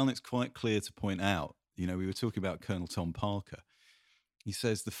 Also, Guralnick's quite clear to point out, we were talking about Colonel Tom Parker. He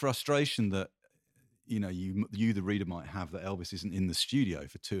says the frustration that you, the reader, might have that Elvis isn't in the studio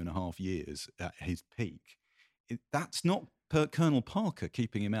for 2.5 years at his peak. That's not Colonel Parker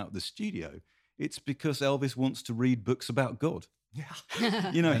keeping him out of the studio. It's because Elvis wants to read books about God.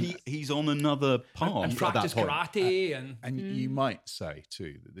 Yeah. He's on another path. And practice karate. And you might say,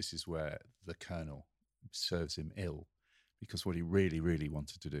 too, that this is where the Colonel serves him ill, because what he really, really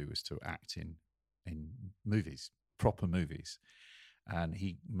wanted to do was to act in movies, proper movies. And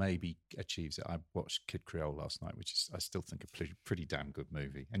he maybe achieves it. I watched Kid Creole last night, which is, I still think, a pretty damn good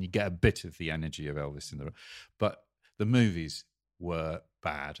movie. And you get a bit of the energy of Elvis in there. But the movies were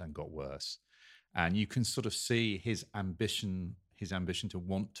bad and got worse. And you can sort of see his ambition to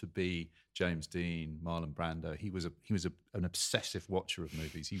want to be James Dean, Marlon Brando. He was an obsessive watcher of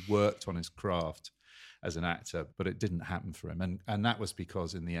movies. He worked on his craft as an actor, but it didn't happen for him. And that was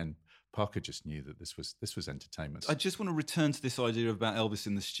because, in the end, Parker just knew that this was entertainment. I just want to return to this idea about Elvis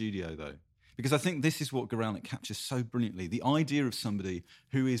in the studio, though, because I think this is what Guralnick captures so brilliantly. The idea of somebody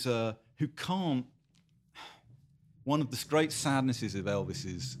who can't. One of the great sadnesses of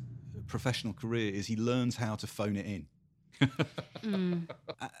Elvis's professional career is he learns how to phone it in.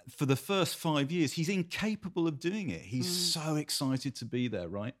 For the first 5 years, he's incapable of doing it. He's so excited to be there,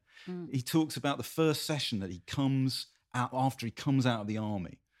 right? He talks about the first session that he comes out after he comes out of the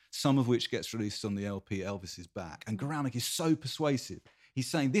army, some of which gets released on the LP Elvis's Back. And Guralnick is so persuasive.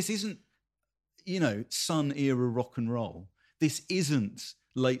 He's saying, this isn't, Sun era rock and roll. This isn't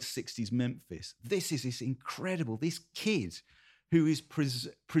late 60s Memphis. This is this kid who is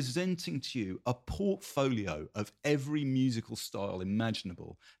presenting to you a portfolio of every musical style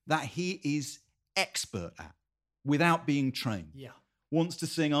imaginable that he is expert at without being trained. Yeah. Wants to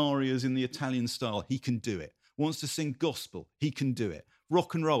sing arias in the Italian style, he can do it. Wants to sing gospel, he can do it.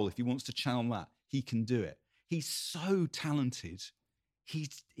 Rock and roll, if he wants to channel that, he can do it. He's so talented.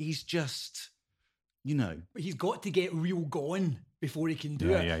 He's just, But he's got to get real going before he can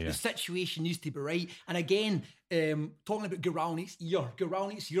do it. Yeah. The situation needs to be right. And again, talking about Guralnick's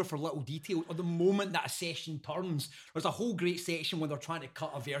ear for little detail, or the moment that a session turns, there's a whole great section when they're trying to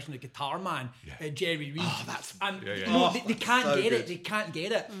cut a version of Guitar Man, Jerry Reed. Oh, that's... They can't get it. They can't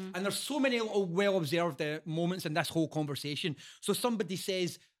get it. And there's so many little well-observed moments in this whole conversation. So somebody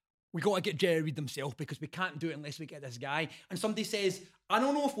says, we got to get Jerry Reed himself because we can't do it unless we get this guy. And somebody says, I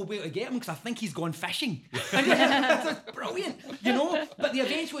don't know if we'll be able to get him because I think he's gone fishing. And that's brilliant, But they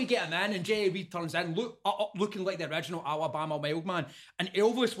eventually get him in, and Jerry Reed turns in, looking like the original Alabama Wildman. And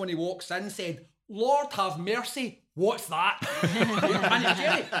Elvis, when he walks in, said, Lord have mercy, what's that? And it's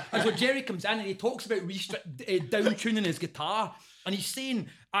Jerry. And so Jerry comes in and he talks about down-tuning his guitar. And he's saying,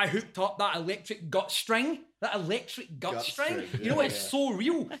 I hooked up that electric gut string. That electric gut string. It's so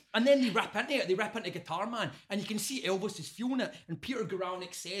real. And then they rip into it. They rip into Guitar Man. And you can see Elvis is feeling it. And Peter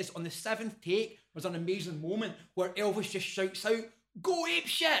Guralnick says on the 7th take was an amazing moment where Elvis just shouts out, go ape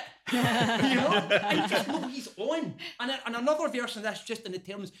shit! And you just know he's on. And another version of this, just in the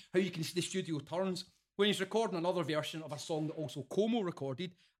terms how you can see the studio turns, when he's recording another version of a song that also Como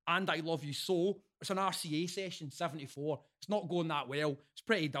recorded, And I Love You So. It's an RCA session, 74. It's not going that well. It's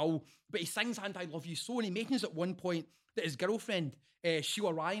pretty dull. But he sings And I Love You So, and he mentions at one point that his girlfriend,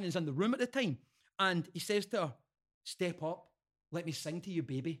 Sheila Ryan, is in the room at the time. And he says to her, "Step up, let me sing to you,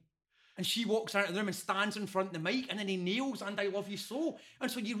 baby." And she walks out of the room and stands in front of the mic, and then he nails And I Love You So. And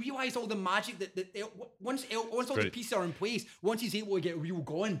so you realise all the magic that once all the pieces are in place, once he's able to get real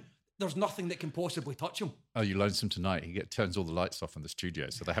going, there's nothing that can possibly touch him. Oh, you Lonesome Tonight, he turns all the lights off in the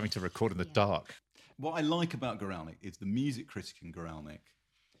studio, so they're having to record in the dark. What I like about Guralnick is the music critic in Guralnick.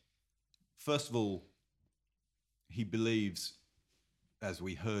 First of all, he believes, as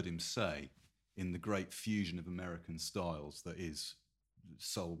we heard him say, in the great fusion of American styles that is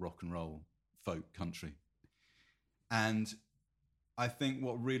soul, rock and roll, folk, country. And I think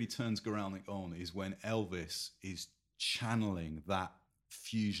what really turns Guralnick on is when Elvis is channeling that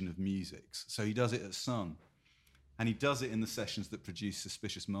fusion of musics. So he does it at Sun, and he does it in the sessions that produce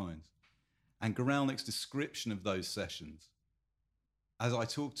Suspicious Minds. And Guralnick's description of those sessions, as I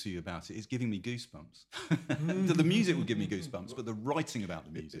talk to you about it, is giving me goosebumps. The music will give me goosebumps, but the writing about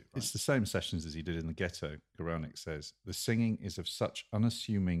the music. It's the same sessions as he did in the Ghetto. Guralnick says, "The singing is of such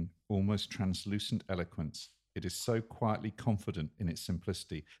unassuming, almost translucent eloquence. It is so quietly confident in its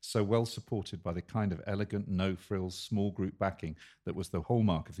simplicity, so well supported by the kind of elegant, no-frills, small group backing that was the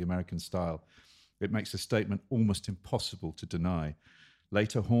hallmark of the American style. It makes a statement almost impossible to deny.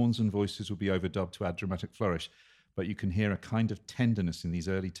 Later, horns and voices will be overdubbed to add dramatic flourish, but you can hear a kind of tenderness in these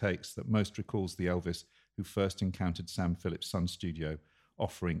early takes that most recalls the Elvis who first encountered Sam Phillips' Sun Studio,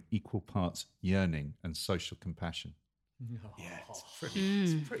 offering equal parts yearning and social compassion." Yeah, it's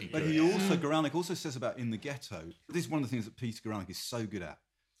pretty good. But he also, Guralnick also says about In the Ghetto, this is one of the things that Peter Guralnick is so good at,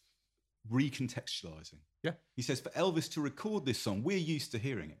 recontextualising. Yeah. He says for Elvis to record this song, we're used to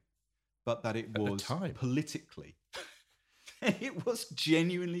hearing it, but that it was politically, it was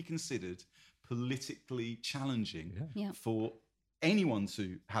genuinely considered politically challenging for anyone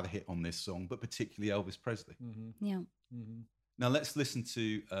to have a hit on this song, but particularly Elvis Presley. Mm-hmm. Yeah. Mm-hmm. Now let's listen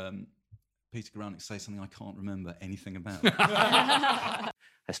to Peter Guralnick say something I can't remember anything about. I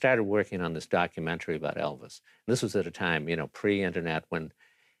started working on this documentary about Elvis. And this was at a time, pre-internet, when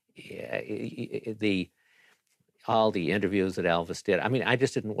all the interviews that Elvis did, I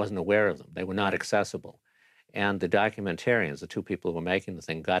just wasn't aware of them. They were not accessible. And the documentarians, the two people who were making the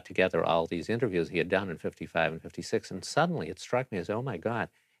thing, got together all these interviews he had done in 55 and 56, and suddenly it struck me as, oh my God,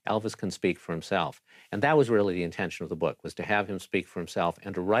 Elvis can speak for himself. And that was really the intention of the book, was to have him speak for himself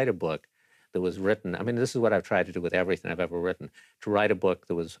and to write a book that was written, this is what I've tried to do with everything I've ever written, to write a book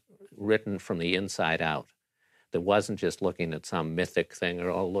that was written from the inside out, that wasn't just looking at some mythic thing or,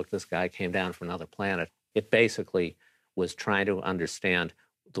 oh, look, this guy came down from another planet. It basically was trying to understand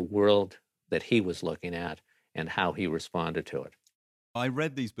the world that he was looking at and how he responded to it. I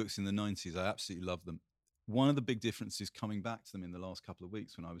read these books in the 90s. I absolutely loved them. One of the big differences coming back to them in the last couple of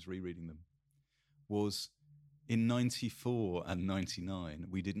weeks when I was rereading them was in 94 and 99,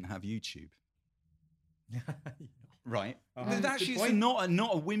 we didn't have YouTube. Right. But actually, it's not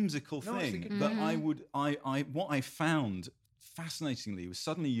a whimsical thing. But what I found fascinatingly was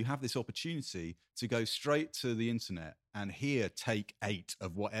suddenly you have this opportunity to go straight to the internet and hear take 8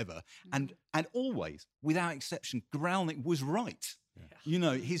 of whatever, and always, without exception, Guralnick was right.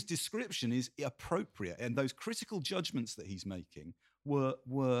 Yeah. His description is appropriate, and those critical judgments that he's making were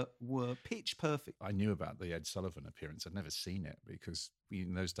pitch perfect. I knew about the Ed Sullivan appearance. I'd never seen it because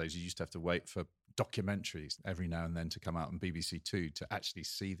in those days you used to have to wait for documentaries every now and then to come out on BBC Two to actually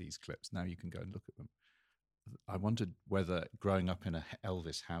see these clips. Now you can go and look at them. I wondered whether growing up in an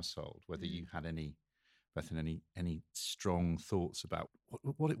Elvis household, whether you had any strong thoughts about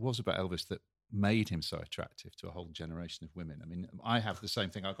what it was about Elvis that made him so attractive to a whole generation of women. I have the same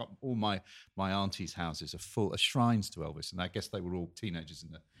thing. I've got all my aunties' houses are full of shrines to Elvis, and I guess they were all teenagers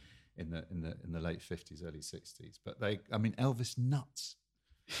in the late 50s, early 60s. But Elvis nuts.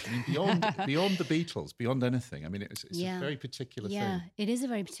 Beyond the Beatles, beyond anything. It's a very particular thing. Yeah, it is a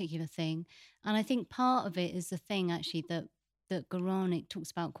very particular thing, and I think part of it is the thing actually that Guralnick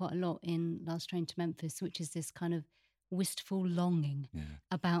talks about quite a lot in Last Train to Memphis, which is this kind of wistful longing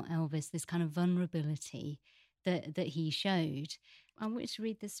about Elvis, this kind of vulnerability that he showed. I want to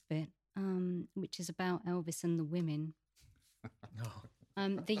read this bit, which is about Elvis and the women.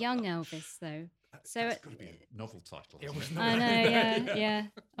 The young Elvis, though. So it's got to be a novel title. I know, yeah.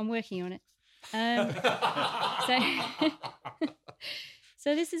 I'm working on it.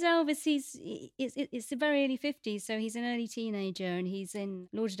 So this is Elvis. It's the very early 50s, so he's an early teenager, and he's in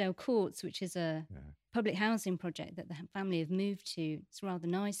Lauderdale Courts, which is a public housing project that the family have moved to. It's a rather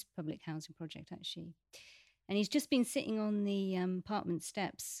nice public housing project, actually. And he's just been sitting on the apartment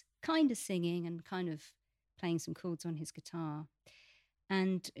steps, kind of singing and kind of playing some chords on his guitar.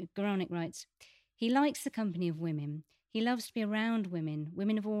 And Guralnick writes, he likes the company of women. He loves to be around women,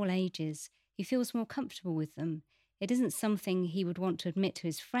 women of all ages. He feels more comfortable with them. It isn't something he would want to admit to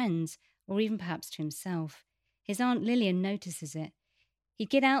his friends or even perhaps to himself. His Aunt Lillian notices it. He'd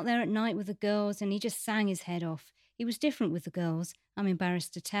get out there at night with the girls and he just sang his head off. He was different with the girls, I'm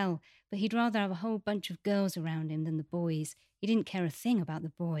embarrassed to tell, but he'd rather have a whole bunch of girls around him than the boys. He didn't care a thing about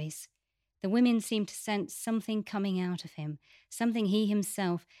the boys. The women seemed to sense something coming out of him, something he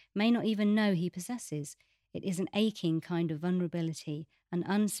himself may not even know he possesses. It is an aching kind of vulnerability, an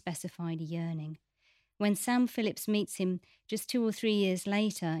unspecified yearning. When Sam Phillips meets him just 2 or 3 years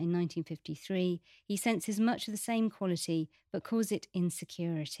later in 1953, he senses much of the same quality, but calls it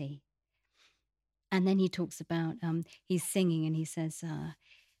insecurity. And then he talks about, he's singing and he says,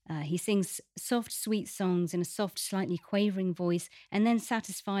 he sings soft, sweet songs in a soft, slightly quavering voice, and then,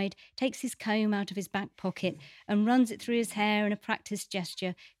 satisfied, takes his comb out of his back pocket and runs it through his hair in a practiced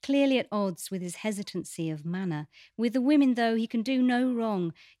gesture, clearly at odds with his hesitancy of manner. With the women, though, he can do no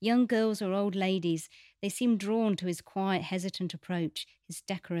wrong, young girls or old ladies. They seem drawn to his quiet, hesitant approach, his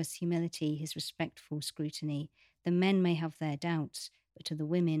decorous humility, his respectful scrutiny. The men may have their doubts, but to the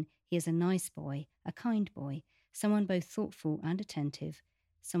women, he is a nice boy, a kind boy, someone both thoughtful and attentive,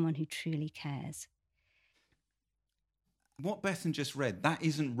 someone who truly cares. What Bethan just read, that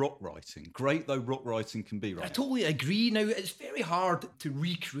isn't rock writing. Great though rock writing can be, right? I totally agree. Now, it's very hard to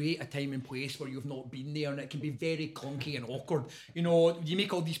recreate a time and place where you've not been there, and it can be very clunky and awkward. You know, you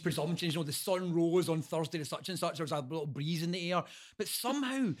make all these presumptions, you know, the sun rose on Thursday to such and such, there's a little breeze in the air. But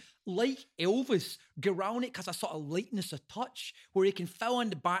somehow, like Elvis, Guralnick has a sort of lightness of touch where he can fill in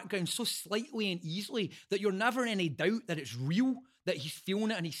the background so slightly and easily that you're never in any doubt that it's real, that he's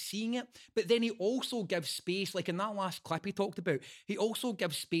feeling it and he's seeing it. But then he also gives space, like in that last clip he talked about, he also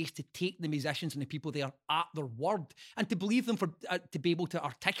gives space to take the musicians and the people there at their word and to believe them for to be able to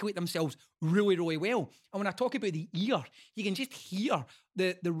articulate themselves really, really well. And when I talk about the ear, you can just hear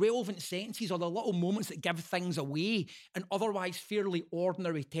the relevant sentences or the little moments that give things away in otherwise fairly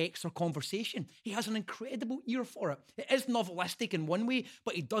ordinary text or conversation. He has an incredible ear for it. It is novelistic in one way,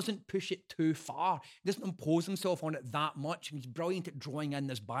 but he doesn't push it too far. He doesn't impose himself on it that much, and he's brilliant at drawing in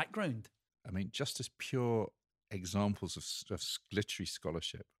this background. I mean, just as pure examples of literary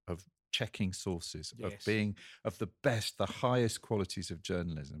scholarship, of checking sources, Yes. of the best, the highest qualities of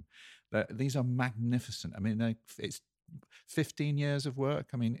journalism. These are magnificent. I mean, it's 15 years of work.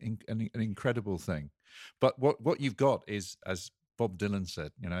 I mean, an incredible thing. But what you've got is, as Bob Dylan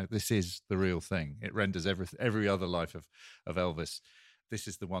said, you know, this is the real thing. It renders every other life of Elvis. This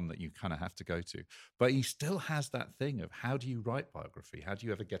is the one that you kind of have to go to. But he still has that thing of, how do you write biography? How do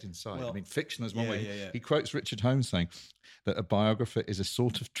you ever get inside? Well, I mean, fiction is one way. Yeah. He quotes Richard Holmes saying that a biographer is a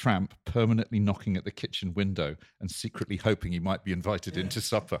sort of tramp permanently knocking at the kitchen window and secretly hoping he might be invited into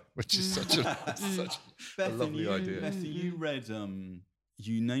supper, which is such a lovely idea. Bethan, you read,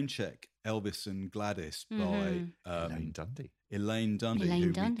 you name check Elvis and Gladys by Elaine Dundee. Elaine Dundee, Elaine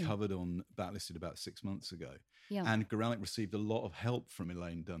who Dundee. we covered on Backlisted about 6 months ago. Yeah. And Guralnick received a lot of help from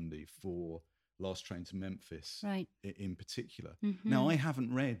Elaine Dundee for Last Train to Memphis, Right. in particular. Now, I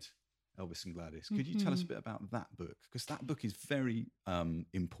haven't read Elvis and Gladys. Could you tell us a bit about that book? Because that book is very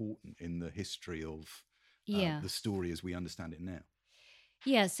important in the history of the story as we understand it now.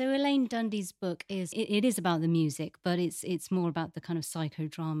 Yeah, so Elaine Dundee's book is about the music, but it's more about the kind of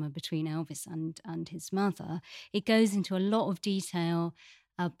psychodrama between Elvis and his mother. It goes into a lot of detail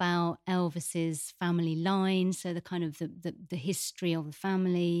about Elvis's family line, so the kind of the history of the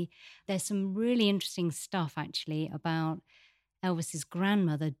family. There's some really interesting stuff actually about Elvis's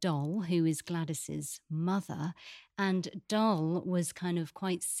grandmother, Doll, who is Gladys's mother. And Doll was kind of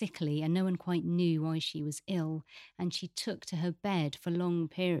quite sickly and no one quite knew why she was ill. And she took to her bed for long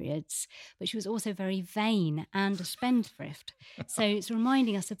periods. But she was also very vain and a spendthrift. So it's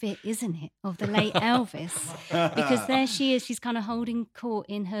reminding us a bit, isn't it, of the late Elvis? Because there she is, she's kind of holding court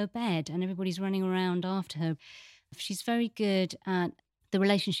in her bed and everybody's running around after her. She's very good at the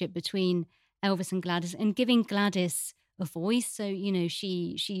relationship between Elvis and Gladys and giving Gladys a voice. So, you know,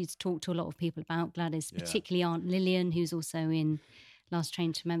 she's talked to a lot of people about Gladys, particularly Aunt Lillian, who's also in Last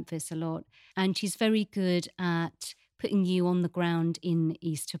Train to Memphis a lot. And she's very good at putting you on the ground in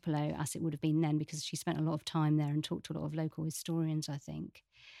East Tupelo, as it would have been then, because she spent a lot of time there and talked to a lot of local historians, I think.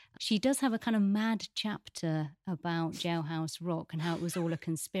 She does have a kind of mad chapter about Jailhouse Rock and how it was all a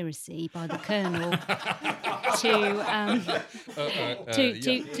conspiracy by the Colonel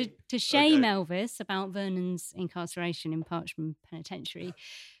to shame Elvis about Vernon's incarceration in Parchment Penitentiary,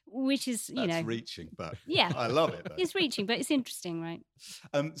 which is, That's reaching, but yeah, I love it. Though. It's reaching, but it's interesting, right?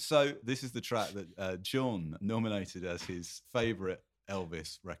 So this is the track that John nominated as his favourite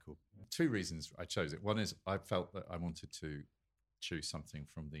Elvis record. 2 reasons I chose it. One is I felt that I wanted to choose something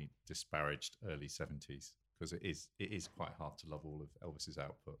from the disparaged early 70s, because it is quite hard to love all of Elvis's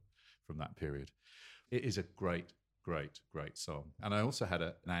output from that period. It is a great song. And I also had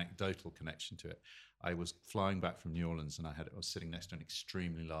an anecdotal connection to it. I was flying back from New Orleans and I was sitting next to an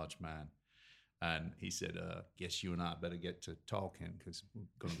extremely large man. And he said, guess you and I better get to talking, because we're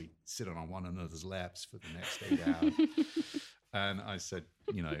going to be sitting on one another's laps for the next 8 hours. And I said,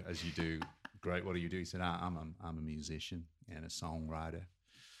 as you do, great, what do you do? He said, I'm a musician and a songwriter.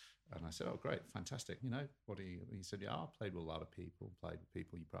 And I said, oh, great, fantastic. What do you? He said, yeah, I played with a lot of people. Played with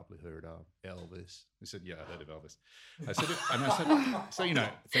people you probably heard of. Elvis. He said, yeah, I heard of Elvis. I said, so,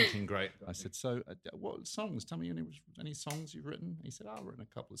 thinking great. I said, so what songs? Tell me any songs you've written. He said, I've written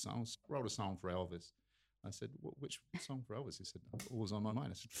a couple of songs. Wrote a song for Elvis. I said, which song for Elvis? He said, always on my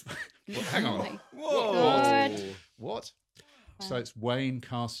mind. I said, well, hang on. Whoa. What? So it's Wayne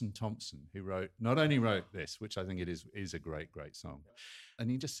Carson Thompson who not only wrote this, which I think it is a great song,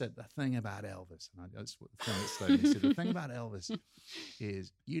 and he just said the thing about Elvis, and that's what the thing that stayed. He said the thing about Elvis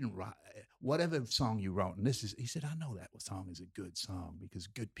is you didn't write whatever song you wrote, and this is. He said I know that song is a good song because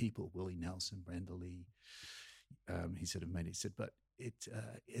good people, Willie Nelson, Brenda Lee, he said have made it. He said, but it's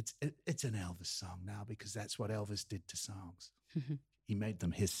an Elvis song now because that's what Elvis did to songs. He made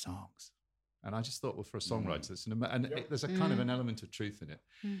them his songs. And I just thought, well, for a songwriter, there's a kind of an element of truth in it.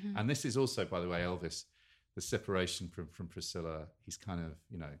 Mm-hmm. And this is also, by the way, Elvis, the separation from Priscilla. He's kind of,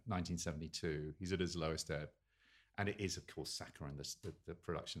 1972. He's at his lowest ebb. And it is, of course, saccharine. The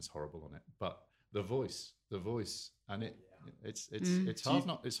production's horrible on it. But the voice, and it's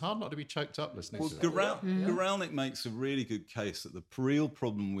hard not to be choked up listening to it. Guralnick makes a really good case that the real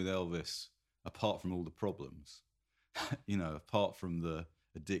problem with Elvis, apart from all the problems, apart from the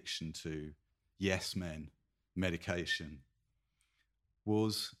addiction to yes men, medication,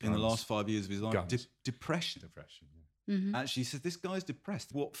 was in the last 5 years of his life depression. Yeah. Mm-hmm. Actually, he said this guy's depressed.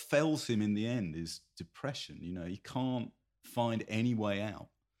 What fells him in the end is depression. He can't find any way out.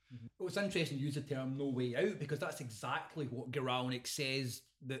 Mm-hmm. Well, it's interesting to use the term "no way out" because that's exactly what Guralnick says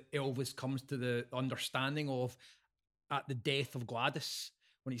that Elvis comes to the understanding of at the death of Gladys.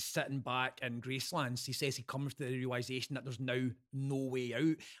 When he's sitting back in Gracelands, he says he comes to the realisation that there's now no way out.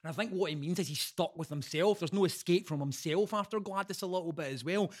 And I think what he means is he's stuck with himself. There's no escape from himself after Gladys a little bit as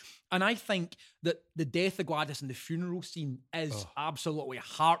well. And I think that the death of Gladys and the funeral scene is absolutely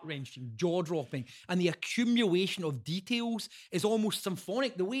heart-wrenching, jaw-dropping. And the accumulation of details is almost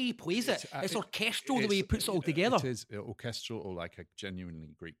symphonic. The way he plays it's orchestral, the way he puts it all together. It is orchestral or like a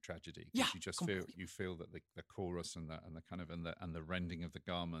genuinely Greek tragedy. Yeah, you just feel that the chorus and the kind of and the rending of the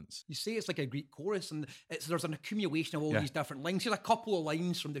garments. You say it's like a Greek chorus, and there's an accumulation of all these different lines. Here's a couple of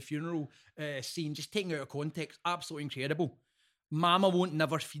lines from the funeral scene, just taken out of context. Absolutely incredible. Mama won't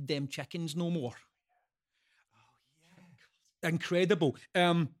never feed them chickens no more. Oh yeah, incredible.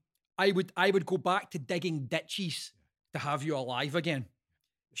 I would go back to digging ditches to have you alive again.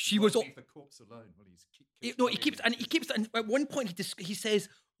 She was leave the corpse alone. Well, he keeps and at one point he says,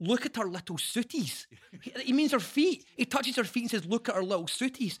 look at her little sooties. He means her feet. He touches her feet and says, look at her little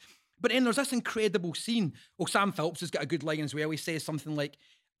sooties. But then there's this incredible scene. Well, Sam Phillips has got a good line as well. He says something like,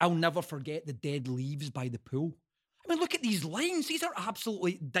 I'll never forget the dead leaves by the pool. I mean, look at these lines. These are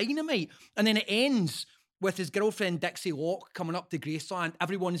absolutely dynamite. And then it ends with his girlfriend Dixie Locke coming up to Graceland.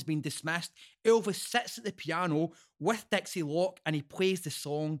 Everyone's been dismissed. Elvis sits at the piano with Dixie Locke and he plays the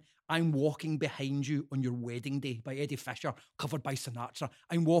song I'm Walking Behind You on Your Wedding Day by Eddie Fisher, covered by Sinatra.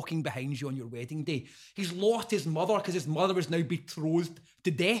 I'm walking behind you on your wedding day. He's lost his mother because his mother is now betrothed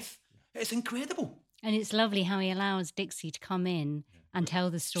to death. It's incredible. And it's lovely how he allows Dixie to come in and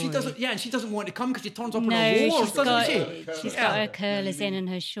tell the story. And she doesn't want to come because she turns up in her rollers, doesn't she? She's got her curlers in and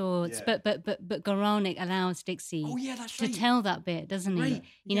her shorts. Yeah. But Guralnick allows Dixie to tell that bit, doesn't he? Right.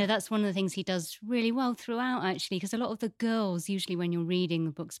 You know, that's one of the things he does really well throughout, actually, because a lot of the girls, usually when you're reading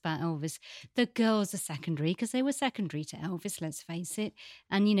the books about Elvis, the girls are secondary because they were secondary to Elvis, let's face it.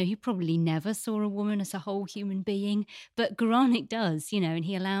 And, he probably never saw a woman as a whole human being, but Guralnick does, and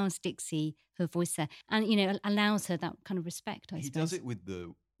he allows Dixie her voice there and, allows her that kind of respect, I suppose. He does it with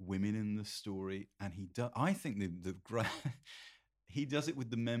the women in the story, and I think the he does it with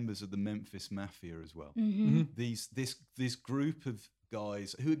the members of the Memphis Mafia as well. Mm-hmm. This group of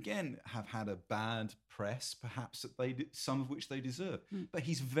guys who again have had a bad press, perhaps some of which they deserve. But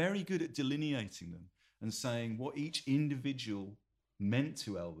he's very good at delineating them and saying what each individual meant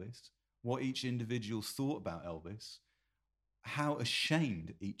to Elvis, what each individual thought about Elvis, how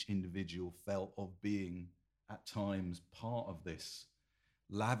ashamed each individual felt of being at times part of this,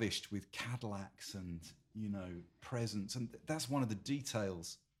 lavished with Cadillacs and, presents. And that's one of the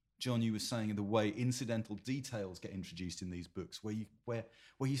details, John, you were saying, the way incidental details get introduced in these books, where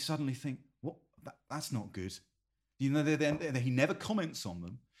you suddenly think, what? That's not good. He never comments on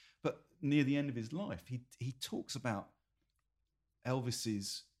them, but near the end of his life, he talks about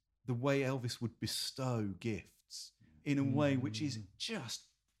the way Elvis would bestow gifts in a way which is just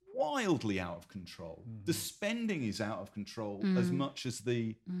wildly out of control. The spending is out of control as much as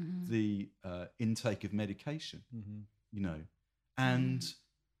the intake of medication, and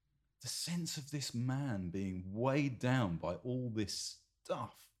the sense of this man being weighed down by all this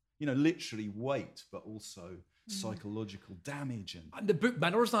stuff, literally weight, but also psychological damage. And the book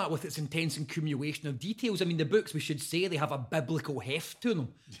mirrors that with its intense accumulation of details. I mean, the books, we should say, they have a biblical heft to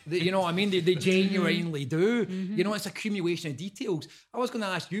them. You know what I mean? They genuinely do. It's accumulation of details. I was going to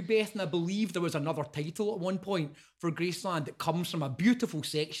ask you, Beth, and I believe there was another title at one point for Graceland that comes from a beautiful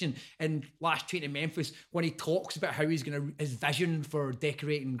section in Last Train to Memphis when he talks about how his vision for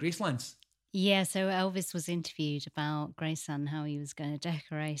decorating Gracelands. Yeah, so Elvis was interviewed about Graceland, how he was going to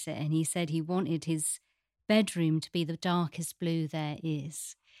decorate it, and he said he wanted his bedroom to be the darkest blue there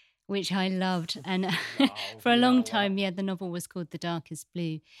is, which I loved. And for a long time, the novel was called The Darkest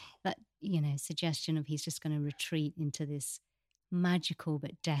Blue. That, suggestion of he's just going to retreat into this magical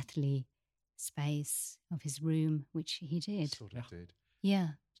but deathly space of his room, which he did. Sort of did. Yeah.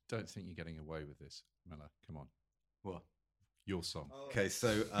 Don't think you're getting away with this, Miller. Come on. What? Your song. Okay,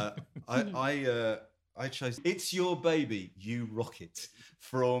 so I chose It's Your Baby, You Rock It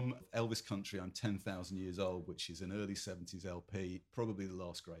from Elvis Country, I'm 10,000 Years Old, which is an early 70s LP, probably the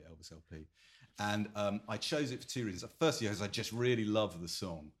last great Elvis LP. And I chose it for two reasons. Firstly, because I just really love the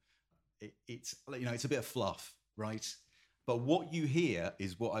song. It's a bit of fluff, right? But what you hear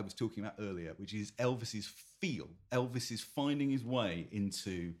is what I was talking about earlier, which is Elvis's feel. Elvis is finding his way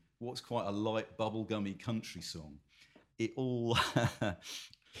into what's quite a light, bubblegummy country song. It all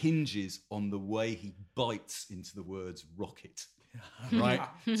hinges on the way he bites into the words rocket, right?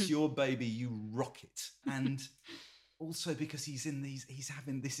 It's your baby, you rock it. And also because this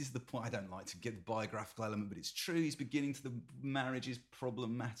is the point, I don't like to get the biographical element, but it's true, he's beginning to, the marriage is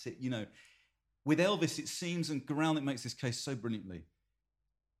problematic. With Elvis, it seems, and Guralnick makes this case so brilliantly,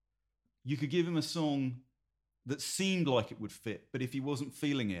 you could give him a song that seemed like it would fit, but if he wasn't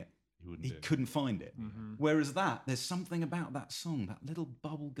feeling it, he couldn't find it. Whereas there's something about that song, that little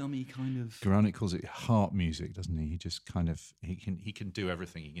bubblegummy kind of... Guralnick calls it heart music, doesn't he? He just kind of, he can do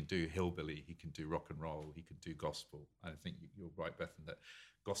everything. He can do hillbilly, he can do rock and roll, he can do gospel. I think you're right, Bethan, that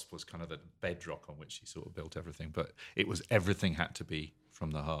gospel is kind of the bedrock on which he sort of built everything. But everything had to be from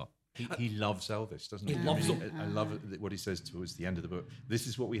the heart. He loves Elvis, doesn't he? He loves him. I love what he says towards the end of the book. This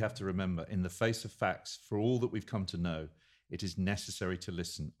is what we have to remember. In the face of facts, for all that we've come to know, it is necessary to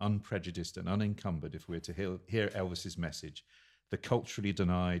listen, unprejudiced and unencumbered, if we're to hear Elvis's message. The culturally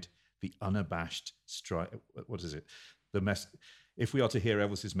denied, the unabashed if we are to hear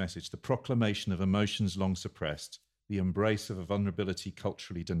Elvis's message, the proclamation of emotions long suppressed, the embrace of a vulnerability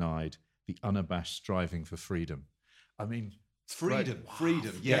culturally denied, the unabashed striving for freedom. I mean, freedom, wow.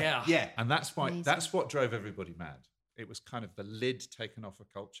 Freedom, yeah. And that's what drove everybody mad. It was kind of the lid taken off a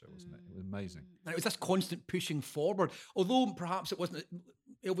culture, wasn't it? It was amazing. And it was this constant pushing forward. Although perhaps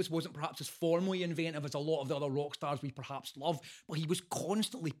Elvis wasn't perhaps as formally inventive as a lot of the other rock stars we perhaps love, but he was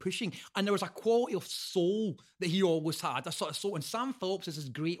constantly pushing. And there was a quality of soul that he always had, a sort of soul. And Sam Phillips has this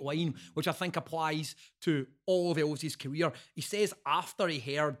great line, which I think applies to all of Elvis's career. He says after he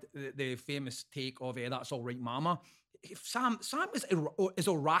heard the famous take of That's All Right Mama, Sam is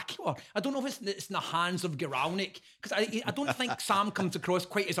oracular. I don't know if it's in the hands of Guralnick, because I don't think Sam comes across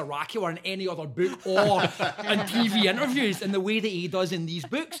quite as oracular in any other book or in TV interviews in the way that he does in these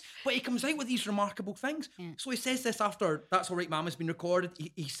books. But he comes out with these remarkable things. Yeah. So he says this after That's All Right Mama's been recorded.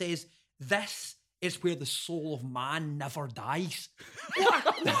 He says, "This is where the soul of man never dies."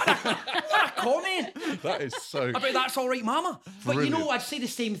 What a comment. That is so... About That's All Right Mama. Brilliant. But I'd say the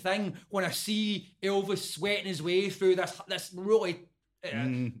same thing when I see Elvis sweating his way through this really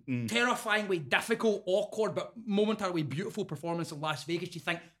terrifyingly difficult, awkward, but momentarily beautiful performance in Las Vegas, you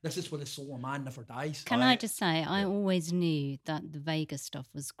think this is where the soul of man never dies. Can I just say, I always knew that the Vegas stuff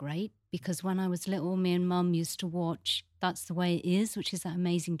was great because when I was little, me and Mum used to watch That's the Way It Is, which is that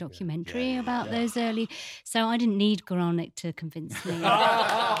amazing documentary about those early. So I didn't need Guralnick to convince me.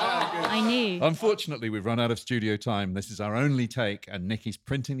 I knew. Unfortunately, we've run out of studio time. This is our only take, and Nikki's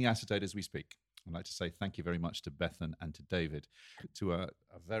printing the acetate as we speak. I'd like to say thank you very much to Bethan and to David, to our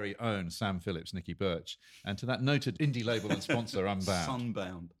very own Sam Phillips, Nikki Birch, and to that noted indie label and sponsor,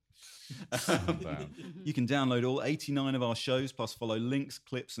 Unbound. Sunbound. You can download all 89 of our shows, plus follow links,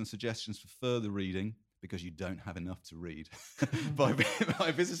 clips, and suggestions for further reading, because you don't have enough to read, by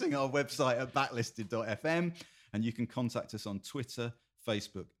visiting our website at backlisted.fm, and you can contact us on Twitter,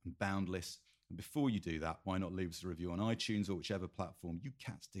 Facebook, and Boundless. And before you do that, why not leave us a review on iTunes or whichever platform you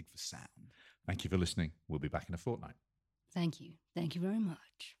cats dig for sound. Thank you for listening. We'll be back in a fortnight. Thank you. Thank you very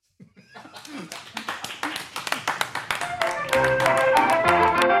much. If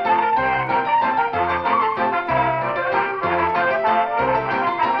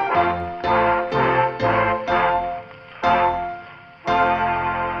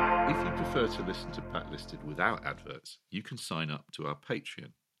you prefer to listen to Backlisted without adverts, you can sign up to our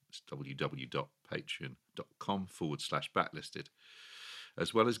Patreon. It's www.patreon.com/backlisted.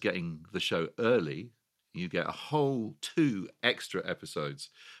 As well as getting the show early, you get a whole 2 extra episodes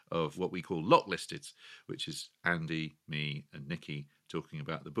of what we call Locklisted, which is Andy, me, and Nikki talking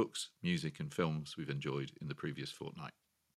about the books, music, and films we've enjoyed in the previous fortnight.